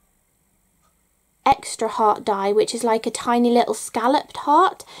extra heart die, which is like a tiny little scalloped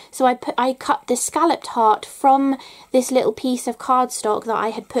heart. So I cut the scalloped heart from this little piece of cardstock that I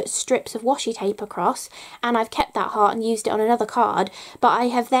had put strips of washi tape across, and I've kept that heart and used it on another card. But I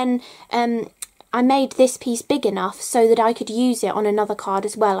have then I made this piece big enough so that I could use it on another card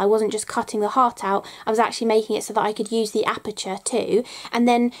as well. I wasn't just cutting the heart out, I was actually making it so that I could use the aperture too. And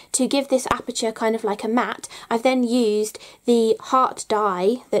then to give this aperture kind of like a mat, I've then used the heart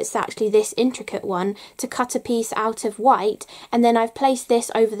die, that's actually this intricate one, to cut a piece out of white, and then I've placed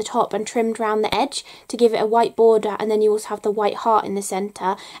this over the top and trimmed around the edge to give it a white border, and then you also have the white heart in the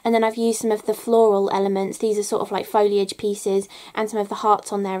centre. And then I've used some of the floral elements, these are sort of like foliage pieces, and some of the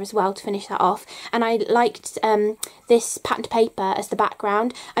hearts on there as well to finish that off. And I liked this patterned paper as the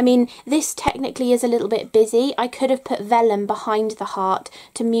background. I mean, this technically is a little bit busy. I could have put vellum behind the heart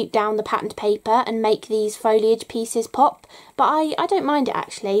to mute down the patterned paper and make these foliage pieces pop, but I don't mind it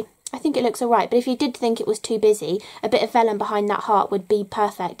actually. I think it looks alright, but if you did think it was too busy, a bit of vellum behind that heart would be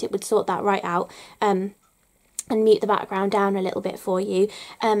perfect. It would sort that right out. And mute the background down a little bit for you,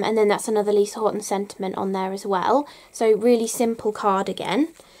 and then that's another Lisa Horton sentiment on there as well. So really simple card again.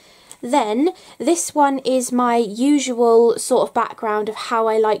 Then this one is my usual sort of background of how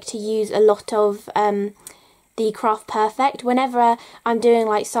I like to use a lot of the Craft Perfect. Whenever I'm doing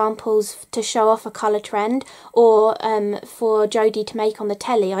like samples to show off a colour trend, or for Jodie to make on the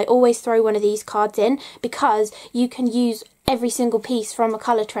telly, I always throw one of these cards in, because you can use every single piece from a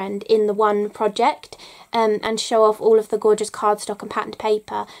colour trend in the one project, and show off all of the gorgeous cardstock and patterned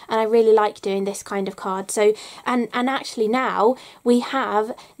paper, and I really like doing this kind of card. So and actually now we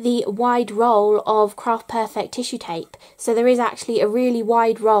have the wide roll of Craft Perfect tissue tape, so there is actually a really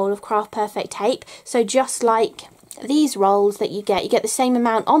wide roll of Craft Perfect tape. So just like these rolls that you get the same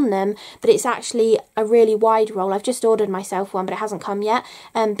amount on them, but it's actually a really wide roll. I've just ordered myself one, but it hasn't come yet,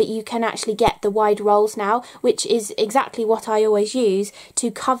 but you can actually get the wide rolls now, which is exactly what I always use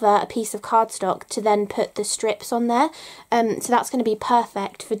to cover a piece of cardstock to then put the strips on there. So that's going to be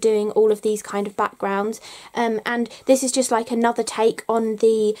perfect for doing all of these kind of backgrounds, and this is just like another take on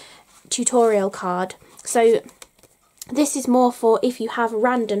the tutorial card. So this is more for if you have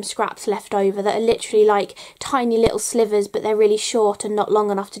random scraps left over that are literally like tiny little slivers, but they're really short and not long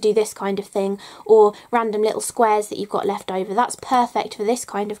enough to do this kind of thing, or random little squares that you've got left over. That's perfect for this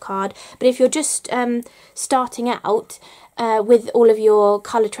kind of card. But if you're just starting out with all of your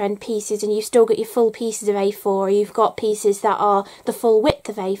colour trend pieces, and you've still got your full pieces of A4, or you've got pieces that are the full width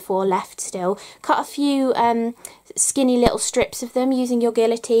of A4 left still, cut a few skinny little strips of them using your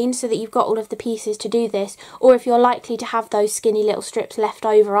guillotine so that you've got all of the pieces to do this. Or if you're likely to have those skinny little strips left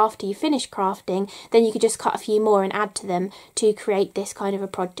over after you finish crafting, then you could just cut a few more and add to them to create this kind of a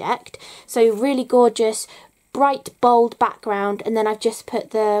project. So really gorgeous, bright, bold background, and then I've just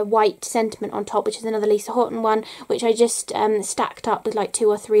put the white sentiment on top, which is another Lisa Horton one, which I just stacked up with like 2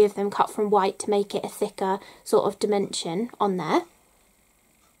 or 3 of them cut from white to make it a thicker sort of dimension on there.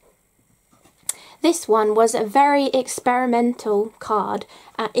 This one was a very experimental card.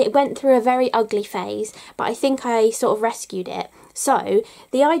 It went through a very ugly phase, but I think I sort of rescued it. So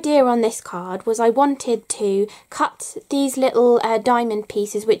the idea on this card was I wanted to cut these little diamond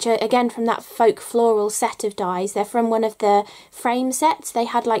pieces, which are again from that folk floral set of dies. They're from one of the frame sets. They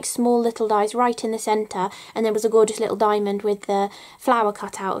had like small little dies right in the centre, and there was a gorgeous little diamond with the flower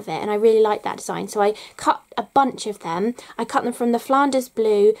cut out of it, and I really liked that design. So I cut a bunch of them. I cut them from the Flanders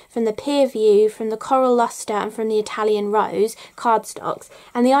Blue, from the Pier View, from the Coral Luster, and from the Italian Rose cardstocks.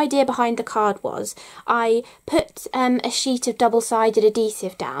 And the idea behind the card was I put a sheet of double-sided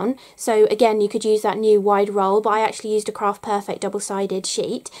adhesive down. So again, you could use that new wide roll, but I actually used a Craft Perfect double-sided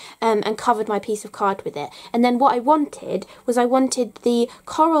sheet and covered my piece of card with it. And then what I wanted was I wanted the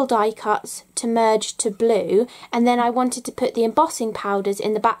coral die cuts to merge to blue, and then I wanted to put the embossing powders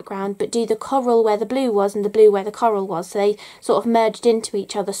in the background, but do the coral where the blue was and the blue where the coral was, so they sort of merged into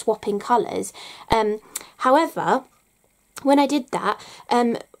each other, swapping colours. However, when I did that,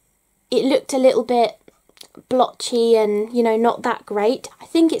 it looked a little bit blotchy and, you know, not that great. I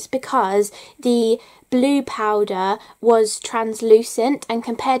think it's because the blue powder was translucent, and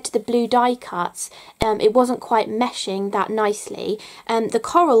compared to the blue die cuts, it wasn't quite meshing that nicely. The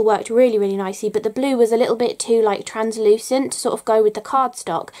coral worked really nicely, but the blue was a little bit too like translucent to sort of go with the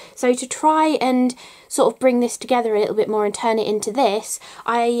cardstock. So to try and sort of bring this together a little bit more and turn it into this,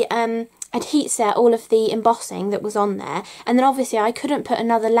 I'd heat set all of the embossing that was on there, and then obviously I couldn't put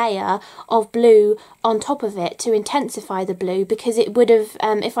another layer of blue on top of it to intensify the blue, because it would have,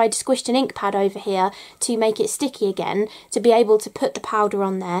 if I'd squished an ink pad over here to make it sticky again, to be able to put the powder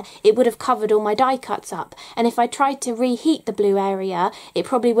on there, it would have covered all my die cuts up. And if I tried to reheat the blue area, it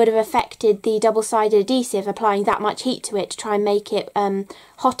probably would have affected the double-sided adhesive, applying that much heat to it to try and make it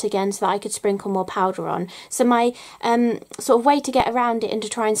hot again so that I could sprinkle more powder on. So my sort of way to get around it and to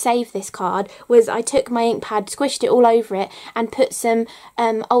try and save this card was I took my ink pad, squished it all over it and put some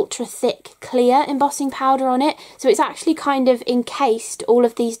ultra thick clear embossing powder on it. So it's actually kind of encased all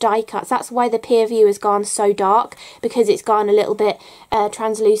of these die cuts. That's why the peer view has gone so dark, because it's gone a little bit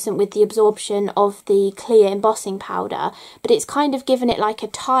translucent with the absorption of the clear embossing powder, but it's kind of given it like a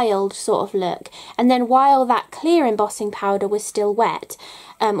tiled sort of look. And then while that clear embossing powder was still wet,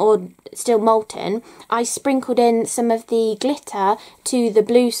 or still molten, I sprinkled in some of the glitter to the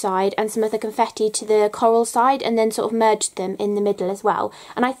blue side and some of the confetti to the coral side, and then sort of merged them in the middle as well.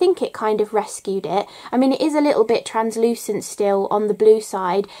 And I think it kind of rescued it. I mean, it is a little bit translucent still on the blue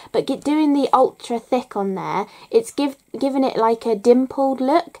side, but doing the ultra thick on there, it's given it like a dimpled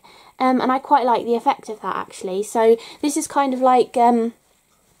look, and I quite like the effect of that actually. So this is kind of like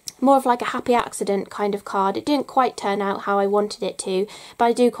more of like a happy accident kind of card. It didn't quite turn out how I wanted it to, but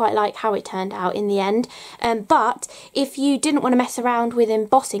I do quite like how it turned out in the end. But if you didn't want to mess around with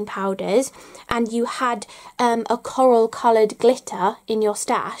embossing powders and you had a coral coloured glitter in your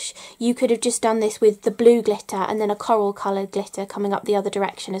stash, you could have just done this with the blue glitter and then a coral coloured glitter coming up the other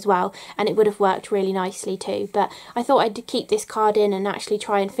direction as well, and it would have worked really nicely too. But I thought I'd keep this card in and actually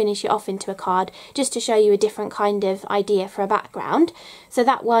try and finish it off into a card, just to show you a different kind of idea for a background. So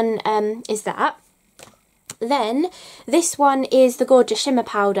that one is that. Then this one is the gorgeous shimmer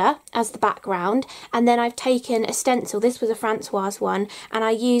powder as the background, and then I've taken a stencil. This was a Francoise one, and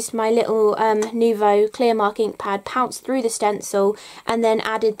I used my little Nuvo clear mark ink pad, pounced through the stencil, and then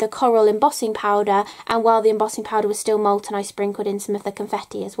added the coral embossing powder, and while the embossing powder was still molten, I sprinkled in some of the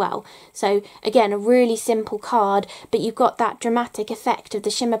confetti as well. So again, a really simple card, but you've got that dramatic effect of the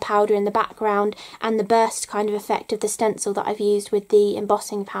shimmer powder in the background and the burst kind of effect of the stencil that I've used with the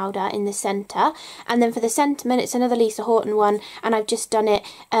embossing powder in the centre. And then for the sentiment, it's another Lisa Horton one, and I've just done it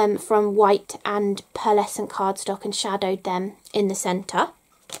from white and pearlescent cardstock and shadowed them in the centre.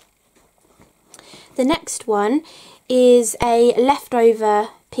 The next one is a leftover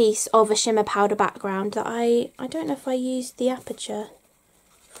piece of a shimmer powder background that I don't know if I used the aperture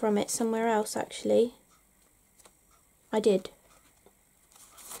from it somewhere else actually. I did.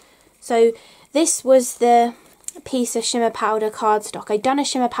 So this was the piece of shimmer powder cardstock. I'd done a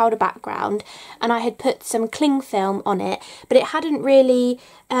shimmer powder background and I had put some cling film on it, but it hadn't really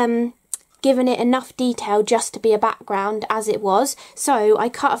given it enough detail just to be a background as it was. So I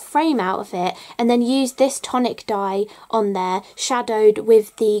cut a frame out of it and then used this Tonic die on there, shadowed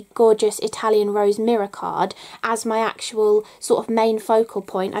with the gorgeous Italian Rose mirror card as my actual sort of main focal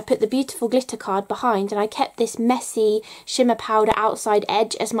point. I put the beautiful glitter card behind, and I kept this messy shimmer powder outside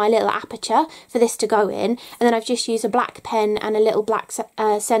edge as my little aperture for this to go in. And then I've just used a black pen and a little black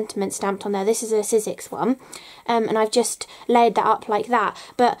sentiment stamped on there. This is a Sizzix one. And I've just layered that up like that,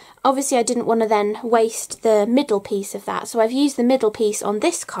 but obviously I didn't want to then waste the middle piece of that, so I've used the middle piece on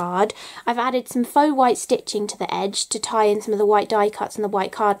this card. I've added some faux white stitching to the edge to tie in some of the white die cuts and the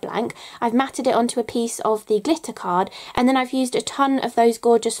white card blank. I've matted it onto a piece of the glitter card, and then I've used a ton of those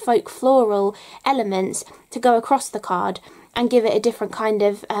gorgeous folk floral elements to go across the card and give it a different kind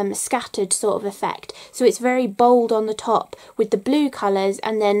of scattered sort of effect. So it's very bold on the top with the blue colours,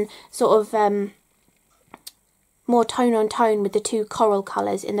 and then sort of more tone on tone with the two coral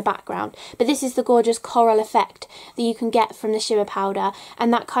colours in the background. But this is the gorgeous coral effect that you can get from the shimmer powder,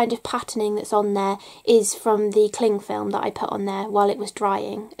 and that kind of patterning that's on there is from the cling film that I put on there while it was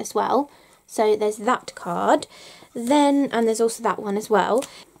drying as well. So there's that card. Then, and there's also that one as well.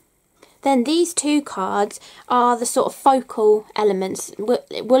 Then these two cards are the sort of focal elements.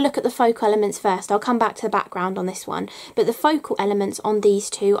 We'll look at the focal elements first. I'll come back to the background on this one. But the focal elements on these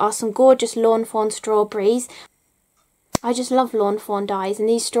two are some gorgeous lawn fawn strawberries. I just love lawn fawn dies, and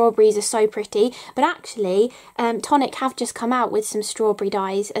these strawberries are so pretty. But actually, Tonic have just come out with some strawberry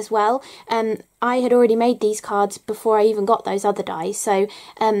dies as well. I had already made these cards before I even got those other dies, so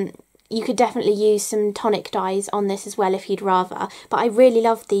you could definitely use some Tonic dies on this as well if you'd rather. But I really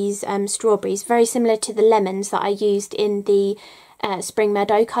love these strawberries, very similar to the lemons that I used in the Spring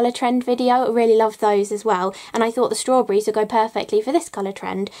Meadow colour trend video. I really love those as well, and I thought the strawberries would go perfectly for this colour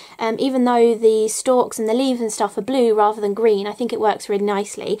trend. Even though the stalks and the leaves and stuff are blue rather than green, I think it works really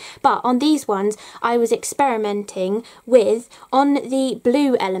nicely. But on these ones I was experimenting with, on the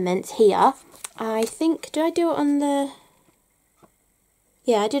blue elements here, I think, did I do it on the...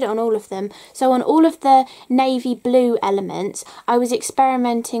 Yeah, I did it on all of them. So on all of the navy blue elements, I was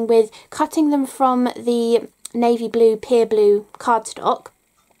experimenting with cutting them from the navy blue, pear blue cardstock,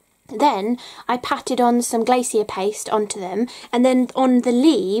 Then I patted on some glacier paste onto them, and then on the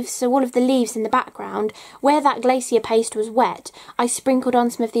leaves, so all of the leaves in the background, where that glacier paste was wet, I sprinkled on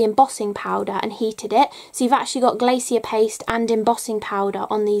some of the embossing powder and heated it. So you've actually got glacier paste and embossing powder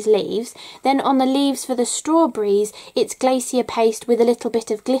on these leaves. Then on the leaves for the strawberries, it's glacier paste with a little bit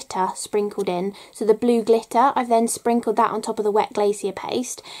of glitter sprinkled in. So the blue glitter, I've then sprinkled that on top of the wet glacier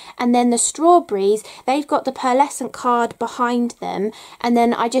paste. And then the strawberries, they've got the pearlescent card behind them, and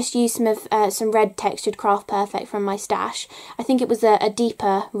then I just used some red textured Craft Perfect from my stash. I think it was a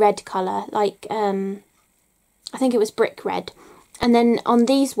deeper red colour, like I think it was brick red. And then on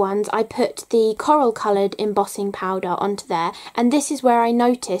these ones I put the coral coloured embossing powder onto there, and this is where I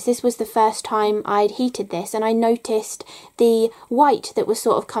noticed, this was the first time I'd heated this, and I noticed the white that was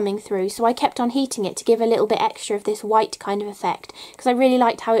sort of coming through, so I kept on heating it to give a little bit extra of this white kind of effect, because I really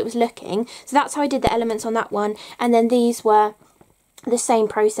liked how it was looking. So that's how I did the elements on that one. And then these were the same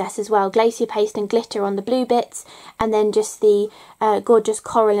process as well, glacier paste and glitter on the blue bits, and then just the gorgeous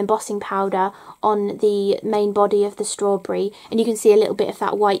coral embossing powder on the main body of the strawberry, and you can see a little bit of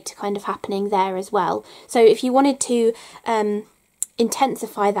that white kind of happening there as well. So if you wanted to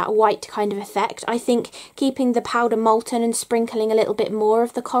intensify that white kind of effect, I think keeping the powder molten and sprinkling a little bit more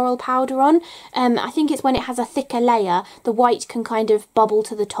of the coral powder on, I think it's when it has a thicker layer, the white can kind of bubble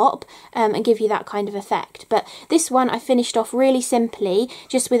to the top and give you that kind of effect. But this one I finished off really simply,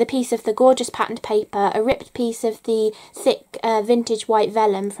 just with a piece of the gorgeous patterned paper, a ripped piece of the thick vintage white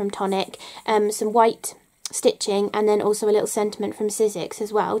vellum from Tonic, some white stitching, and then also a little sentiment from Sizzix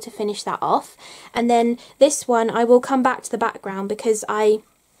as well to finish that off. And then this one I will come back to the background, because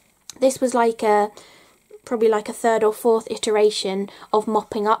this was like probably like a third or fourth iteration of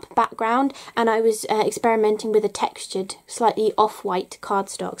mopping up background, and I was experimenting with a textured slightly off-white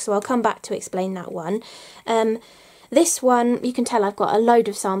cardstock, so I'll come back to explain that one. This one, you can tell I've got a load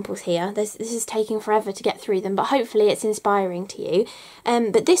of samples here. This is taking forever to get through them, but hopefully it's inspiring to you.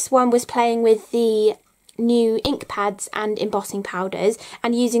 But this one was playing with the new ink pads and embossing powders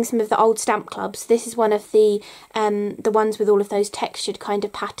and using some of the old stamp clubs. This is one of the ones with all of those textured kind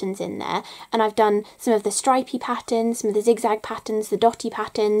of patterns in there, and I've done some of the stripy patterns, some of the zigzag patterns, the dotty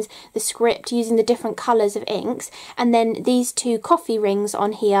patterns, the script, using the different colours of inks. And then these two coffee rings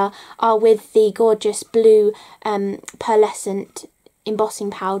on here are with the gorgeous blue pearlescent embossing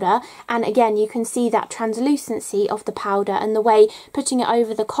powder, and again you can see that translucency of the powder, and the way putting it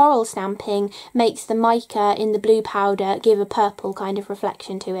over the coral stamping makes the mica in the blue powder give a purple kind of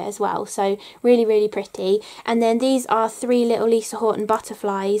reflection to it as well. So really, really pretty. And then these are 3 little Lisa Horton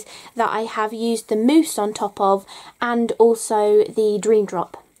butterflies that I have used the mousse on top of, and also the dream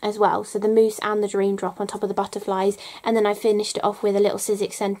drop as well. So the mousse and the dream drop on top of the butterflies, and then I finished it off with a little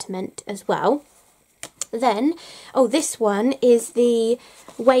Sizzix sentiment as well. Then, oh, this one is the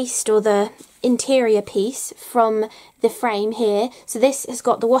waist or the interior piece from the frame here. So this has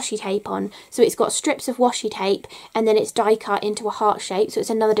got the washi tape on, so it's got strips of washi tape and then it's die cut into a heart shape, so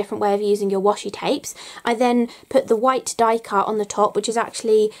it's another different way of using your washi tapes. I then put the white die cut on the top, which is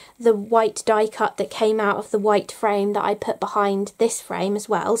actually the white die cut that came out of the white frame that I put behind this frame as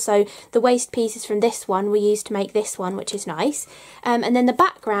well. So the waist pieces from this one were used to make this one, which is nice. And then the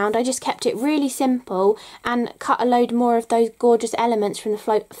background, I just kept it really simple and cut a load more of those gorgeous elements from the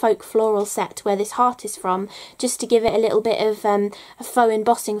folk floral set where this heart is from, just to give it a little bit of a faux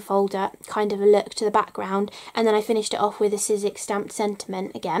embossing folder kind of a look to the background. And then I finished it off with a Sizzix stamped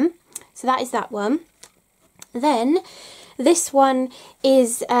sentiment again. So that is that one. Then this one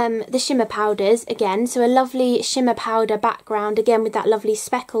is the shimmer powders again, so a lovely shimmer powder background again with that lovely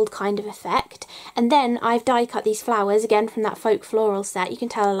speckled kind of effect. And then I've die cut these flowers again from that folk floral set. You can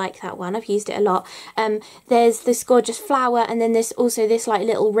tell I like that one, I've used it a lot. There's this gorgeous flower, and then there's also this like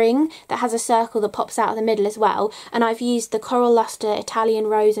little ring that has a circle that pops out of the middle as well, and I've used the Coral Luster Italian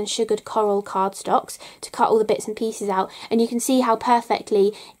Rose and Sugared Coral cardstocks to cut all the bits and pieces out, and you can see how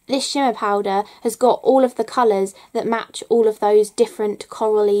perfectly this shimmer powder has got all of the colours that match all of those different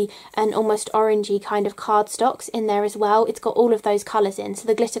corally and almost orangey kind of cardstocks in there as well. It's got all of those colours in, so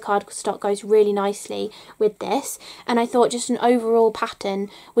the glitter cardstock goes really nicely with this. And I thought just an overall pattern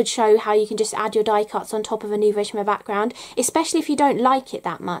would show how you can just add your die cuts on top of a Nuvo shimmer background, especially if you don't like it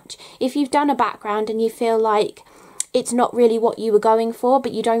that much. If you've done a background and you feel like it's not really what you were going for,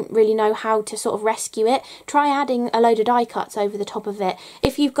 but you don't really know how to sort of rescue it, try adding a load of die cuts over the top of it.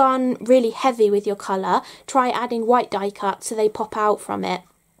 If you've gone really heavy with your colour, try adding white die cuts so they pop out from it.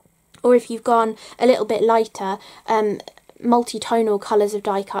 Or if you've gone a little bit lighter, multi-tonal colours of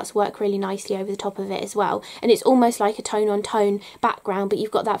die cuts work really nicely over the top of it as well. And it's almost like a tone-on-tone background, but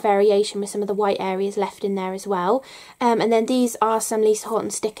you've got that variation with some of the white areas left in there as well. And then these are some Lisa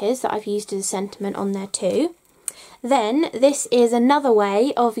Horton stickers that I've used as a sentiment on there too. Then this is another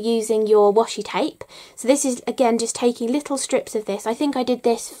way of using your washi tape. So this is again just taking little strips of this. I think I did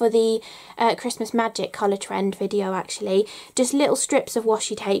this for the Christmas Magic colour trend video actually. Just little strips of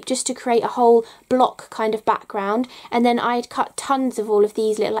washi tape just to create a whole block kind of background. And then I'd cut tons of all of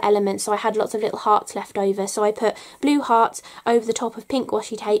these little elements, so I had lots of little hearts left over. So I put blue hearts over the top of pink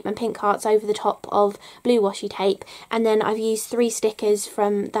washi tape and pink hearts over the top of blue washi tape. And then I've used 3 stickers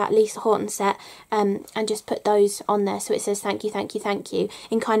from that Lisa Horton set and just put those on there, so it says thank you, thank you, thank you,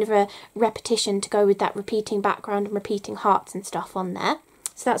 in kind of a repetition to go with that repeating background and repeating hearts and stuff on there.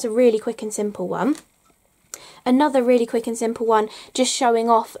 So that's a really quick and simple one. Another really quick and simple one, just showing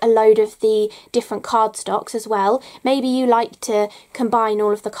off a load of the different cardstocks as well. Maybe you like to combine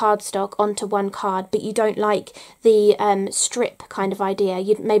all of the cardstock onto one card, but you don't like the strip kind of idea.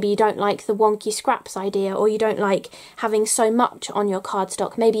 Maybe you don't like the wonky scraps idea, or you don't like having so much on your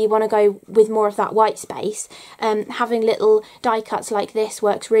cardstock. Maybe you want to go with more of that white space. Having little die cuts like this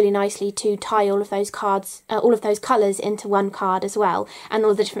works really nicely to tie all of those cards, all of those colours into one card as well, and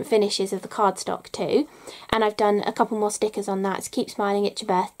all the different finishes of the cardstock too. And I've done a couple more stickers on that, so keep smiling, it's your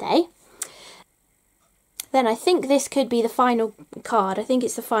birthday. Then I think this could be the final card. I think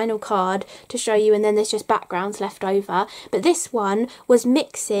it's the final card to show you, and then there's just backgrounds left over. But this one was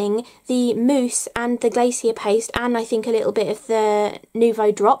mixing the mousse and the glacier paste, and I think a little bit of the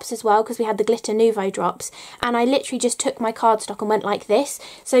Nuvo drops as well, because we had the glitter Nuvo drops. And I literally just took my cardstock and went like this.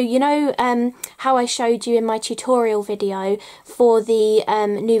 So you know how I showed you in my tutorial video for the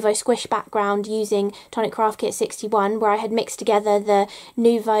Nuvo squish background using Tonic Craft Kit 61, where I had mixed together the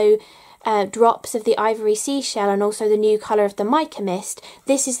Nuvo drops of the ivory seashell and also the new colour of the mica mist.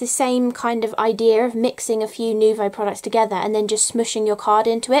 This is the same kind of idea of mixing a few Nuvo products together and then just smushing your card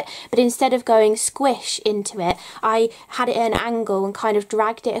into it, but instead of going squish into it, I had it at an angle and kind of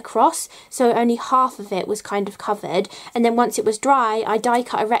dragged it across, so only half of it was kind of covered, and then once it was dry I die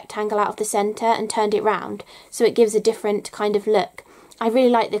cut a rectangle out of the centre and turned it round, so it gives a different kind of look. I really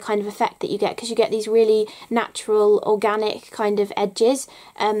like the kind of effect that you get, because you get these really natural, organic kind of edges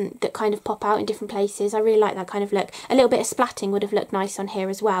that kind of pop out in different places. I really like that kind of look. A little bit of splatting would have looked nice on here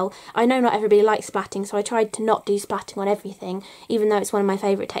as well. I know not everybody likes splatting, so I tried to not do splatting on everything, even though it's one of my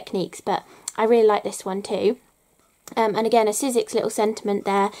favourite techniques, but I really like this one too. And again, a Sizzix little sentiment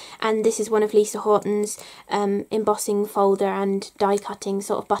there, and this is one of Lisa Horton's embossing folder and die cutting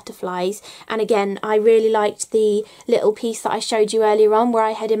sort of butterflies. And again, I really liked the little piece that I showed you earlier on where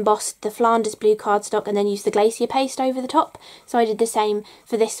I had embossed the Flanders blue cardstock and then used the glacier paste over the top. So I did the same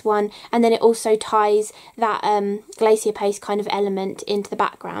for this one, and then it also ties that glacier paste kind of element into the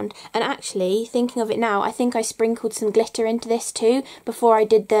background. And actually, thinking of it now, I think I sprinkled some glitter into this too before I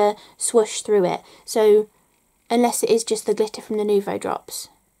did the swoosh through it. So unless it is just the glitter from the Nuvo drops.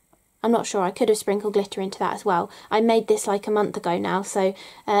 I'm not sure, I could have sprinkled glitter into that as well. I made this like a month ago now, so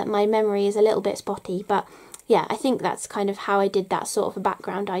my memory is a little bit spotty, but yeah, I think that's kind of how I did that sort of a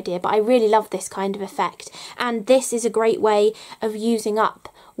background idea. But I really love this kind of effect, and this is a great way of using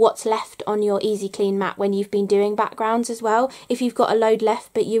up what's left on your Easy Clean mat when you've been doing backgrounds as well. If you've got a load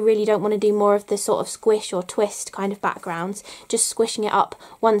left but you really don't want to do more of the sort of squish or twist kind of backgrounds, just squishing it up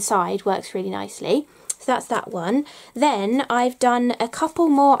one side works really nicely. So that's that one. Then I've done a couple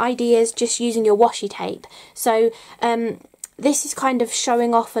more ideas just using your washi tape. So this is kind of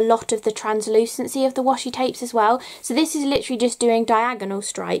showing off a lot of the translucency of the washi tapes as well. So this is literally just doing diagonal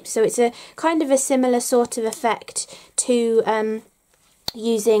stripes. So it's a kind of a similar sort of effect to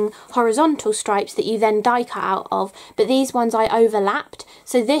using horizontal stripes that you then die cut out of, but these ones I overlapped.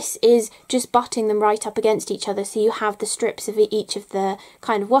 So this is just butting them right up against each other, so you have the strips of each of the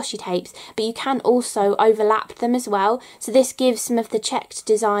kind of washi tapes, but you can also overlap them as well. So this gives some of the checked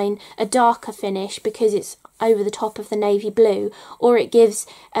design a darker finish because it's over the top of the navy blue, or it gives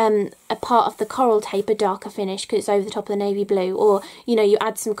a part of the coral tape a darker finish because it's over the top of the navy blue, or you know, you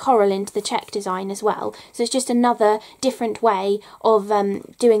add some coral into the check design as well. So it's just another different way of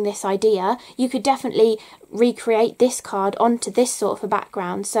doing this idea. You could definitely recreate this card onto this sort of a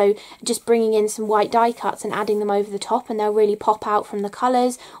background, so just bringing in some white die cuts and adding them over the top, and they'll really pop out from the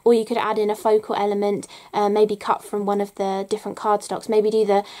colours. Or you could add in a focal element, maybe cut from one of the different cardstocks, maybe do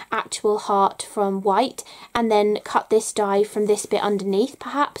the actual heart from white and then cut this die from this bit underneath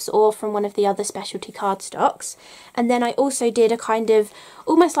perhaps, or from one of the other specialty cardstocks. And then I also did a kind of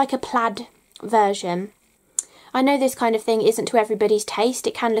almost like a plaid version I know this kind of thing isn't to everybody's taste.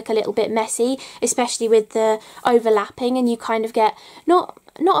 It can look a little bit messy, especially with the overlapping, and you kind of get not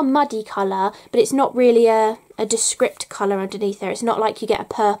a muddy colour, but it's not really a descript colour underneath there. It's not like you get a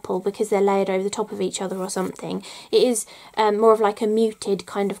purple because they're layered over the top of each other or something. It is more of like a muted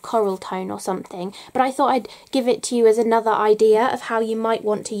kind of coral tone or something. But I thought I'd give it to you as another idea of how you might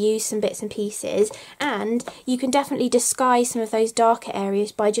want to use some bits and pieces. And you can definitely disguise some of those darker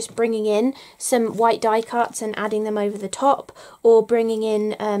areas by just bringing in some white die cuts and adding them over the top, or bringing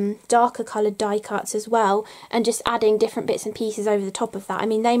in darker coloured die cuts as well and just adding different bits and pieces over the top of that. I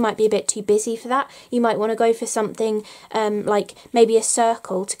mean, they might be a bit too busy for that. You might want to go for something like maybe a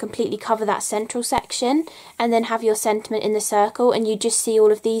circle to completely cover that central section, and then have your sentiment in the circle, and you just see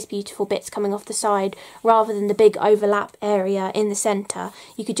all of these beautiful bits coming off the side rather than the big overlap area in the centre.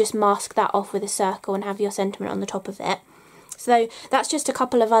 You could just mask that off with a circle and have your sentiment on the top of it. So that's just a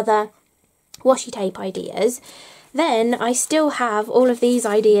couple of other washi tape ideas. Then I still have all of these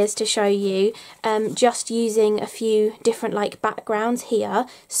ideas to show you, just using a few different like backgrounds here.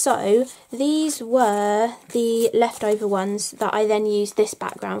 So these were the leftover ones that I then used this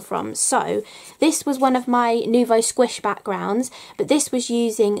background from. So this was one of my Nuvo squish backgrounds, but this was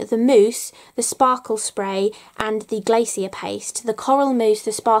using the mousse, the sparkle spray and the glacier paste. The coral mousse,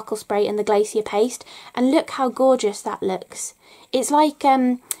 the sparkle spray and the glacier paste, and look how gorgeous that looks. It's like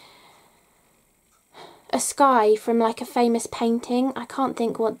a sky from like a famous painting. I can't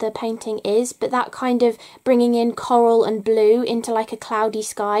think what the painting is, but that kind of bringing in coral and blue into like a cloudy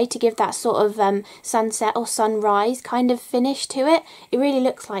sky to give that sort of sunset or sunrise kind of finish to it. It really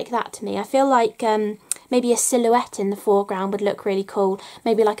looks like that to me. I feel like maybe a silhouette in the foreground would look really cool.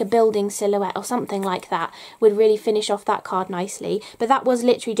 Maybe like a building silhouette or something like that would really finish off that card nicely. But that was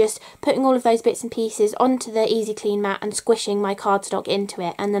literally just putting all of those bits and pieces onto the Easy Clean mat and squishing my cardstock into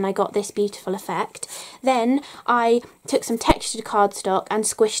it, and then I got this beautiful effect. Then I took some textured cardstock and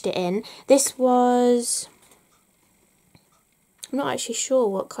squished it in. This was... I'm not actually sure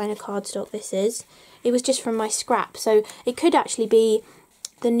what kind of cardstock this is. It was just from my scrap, so it could actually be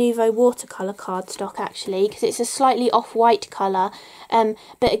the Nuvo watercolour cardstock actually, because it's a slightly off-white colour,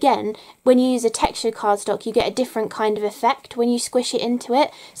 but again, when you use a textured cardstock you get a different kind of effect when you squish it into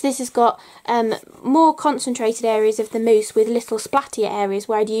it. So this has got more concentrated areas of the mousse with little splattier areas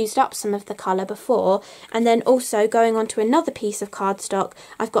where I'd used up some of the colour before, and then also going onto another piece of cardstock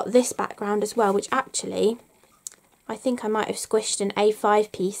I've got this background as well, which actually I think I might have squished an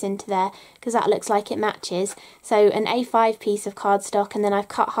A5 piece into there because that looks like it matches. So an A5 piece of cardstock, and then I've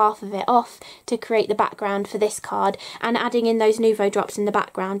cut half of it off to create the background for this card, and adding in those Nuvo drops in the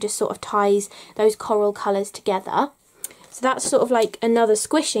background just sort of ties those coral colours together. So that's sort of like another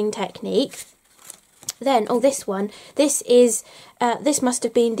squishing technique. Then, oh, this one, this is, this must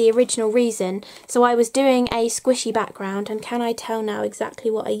have been the original reason. So I was doing a squishy background, and can I tell now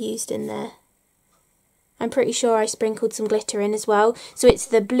exactly what I used in there? I'm pretty sure I sprinkled some glitter in as well. So it's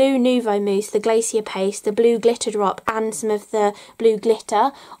the blue Nuvo mousse, the glacier paste, the blue glitter drop and some of the blue glitter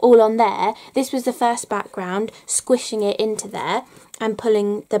all on there. This was the first background, squishing it into there and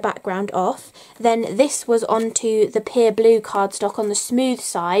pulling the background off. Then this was onto the Pure Blue cardstock on the smooth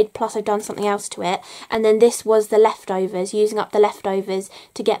side, plus I've done something else to it. And then this was the leftovers, using up the leftovers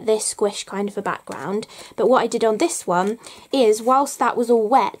to get this squish kind of a background. But what I did on this one is, whilst that was all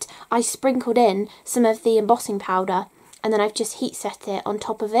wet, I sprinkled in some of the embossing powder, and then I've just heat set it on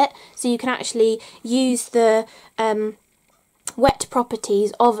top of it. So you can actually use the wet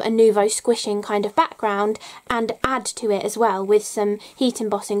properties of a Nuvo squishing kind of background and add to it as well with some heat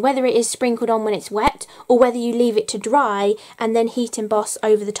embossing, whether it is sprinkled on when it's wet or whether you leave it to dry and then heat emboss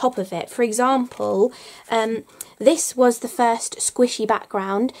over the top of it. For example, this was the first squishy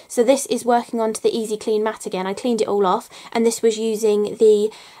background, so this is working onto the Easy Clean mat again. I cleaned it all off, and this was using the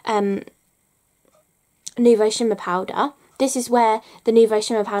Nuvo shimmer powder. This is where the Nuvo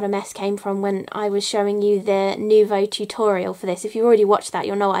shimmer powder mess came from when I was showing you the Nuvo tutorial for this. If you already watched that,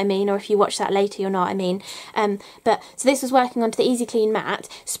 you'll know what I mean, or if you watch that later, you'll know what I mean. So this was working onto the Easy Clean mat,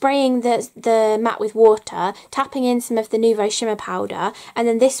 spraying the mat with water, tapping in some of the Nuvo shimmer powder, and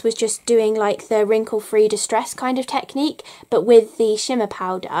then this was just doing like the wrinkle-free distress kind of technique, but with the shimmer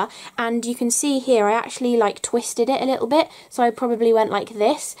powder. And you can see here, I actually like twisted it a little bit, so I probably went like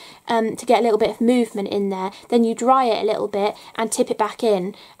this to get a little bit of movement in there. Then you dry it a little bit and tip it back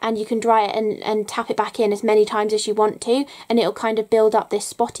in, and you can dry it and tap it back in as many times as you want to, and it'll kind of build up this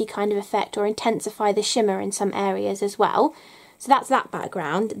spotty kind of effect or intensify the shimmer in some areas as well. So that's that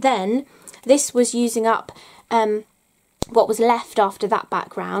background. Then this was using up what was left after that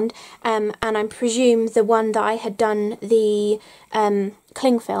background, and I presume the one that I had done the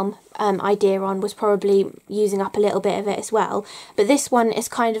cling film idea on was probably using up a little bit of it as well. But this one has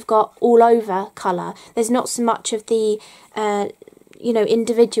kind of got all over colour. There's not so much of the you know,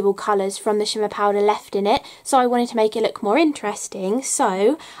 individual colours from the shimmer powder left in it, so I wanted to make it look more interesting.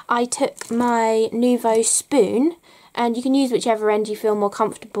 So I took my Nuvo spoon, and you can use whichever end you feel more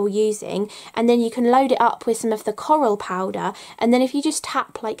comfortable using, and then you can load it up with some of the coral powder, and then if you just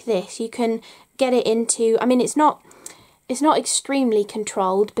tap like this, you can get it into, I mean, it's not extremely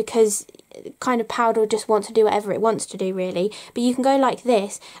controlled because kind of powder just wants to do whatever it wants to do really, but you can go like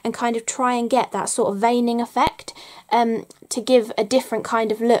this and kind of try and get that sort of veining effect to give a different kind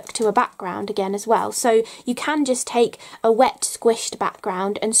of look to a background again as well. So you can just take a wet squished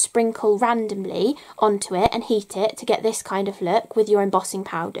background and sprinkle randomly onto it and heat it to get this kind of look with your embossing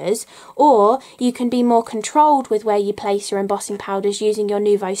powders, or you can be more controlled with where you place your embossing powders using your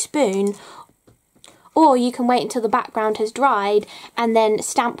Nuvo spoon, or you can wait until the background has dried and then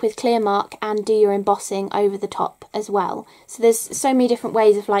stamp with clear mark and do your embossing over the top as well. So there's so many different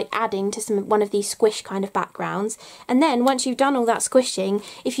ways of like adding to one of these squish kind of backgrounds. And then once you've done all that squishing,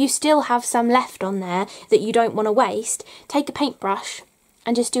 if you still have some left on there that you don't want to waste, take a paintbrush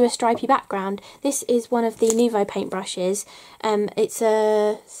and just do a stripy background. This is one of the Nuvo paintbrushes. It's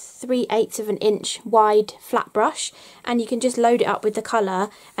a 3/8 of an inch wide flat brush, and you can just load it up with the colour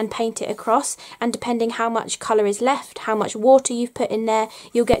and paint it across, and depending how much colour is left, how much water you've put in there,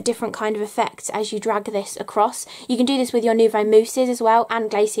 you'll get different kind of effects as you drag this across. You can do this with your Nuvo mousses as well, and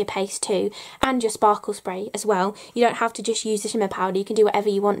glacier paste too, and your sparkle spray as well. You don't have to just use the shimmer powder, you can do whatever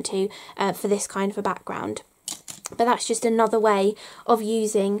you want to for this kind of a background. But that's just another way of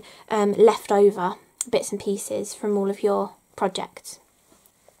using leftover bits and pieces from all of your projects.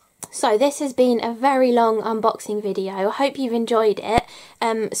 So this has been a very long unboxing video. I hope you've enjoyed it.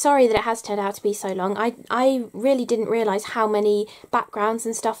 Sorry that it has turned out to be so long. I really didn't realise how many backgrounds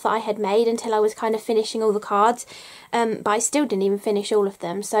and stuff that I had made until I was kind of finishing all the cards, but I still didn't even finish all of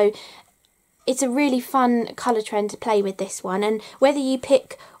them. So it's a really fun colour trend to play with, this one, and whether you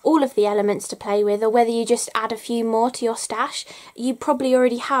pick all of the elements to play with or whether you just add a few more to your stash, you probably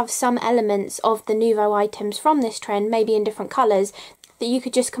already have some elements of the Nuvo items from this trend, maybe in different colours, that you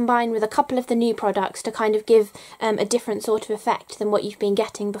could just combine with a couple of the new products to kind of give a different sort of effect than what you've been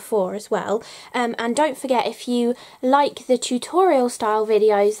getting before as well. And don't forget, if you like the tutorial style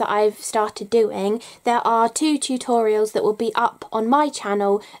videos that I've started doing, there are 2 tutorials that will be up on my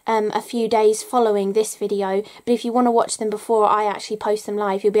channel a few days following this video, but if you want to watch them before I actually post them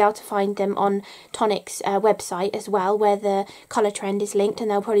live, you'll be able to find them on Tonic's website as well, where the colour trend is linked, and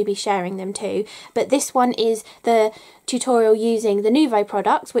they'll probably be sharing them too. But this one is the tutorial using the Nuvo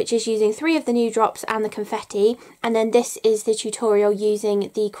products, which is using 3 of the new drops and the confetti, and then this is the tutorial using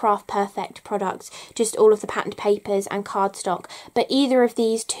the Craft Perfect products, just all of the patterned papers and cardstock. But either of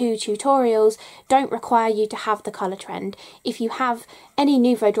these 2 tutorials don't require you to have the colour trend. If you have any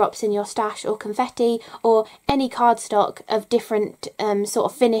Nuvo drops in your stash or confetti, or any cardstock of different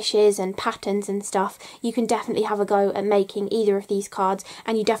sort of finishes and patterns and stuff, you can definitely have a go at making either of these cards,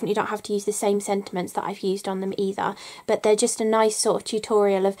 and you definitely don't have to use the same sentiments that I've used on them either. But they're just a nice sort of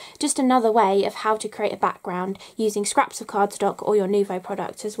tutorial of just another way of how to create a background using scraps of cardstock or your Nuvo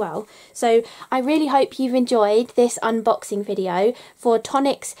products as well. So I really hope you've enjoyed this unboxing video for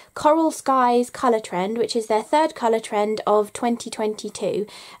Tonic's Coral Skies colour trend, which is their 3rd colour trend of 2022.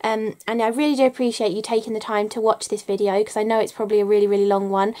 And I really do appreciate you taking the time to watch this video, because I know it's probably a really long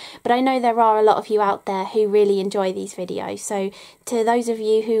one, but I know there are a lot of you out there who really enjoy these videos. So to those of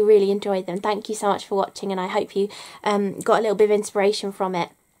you who really enjoyed them, thank you so much for watching, and I hope you got a little bit of inspiration from it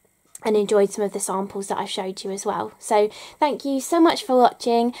and enjoyed some of the samples that I've showed you as well. So thank you so much for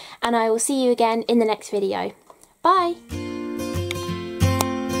watching, and I will see you again in the next video. Bye!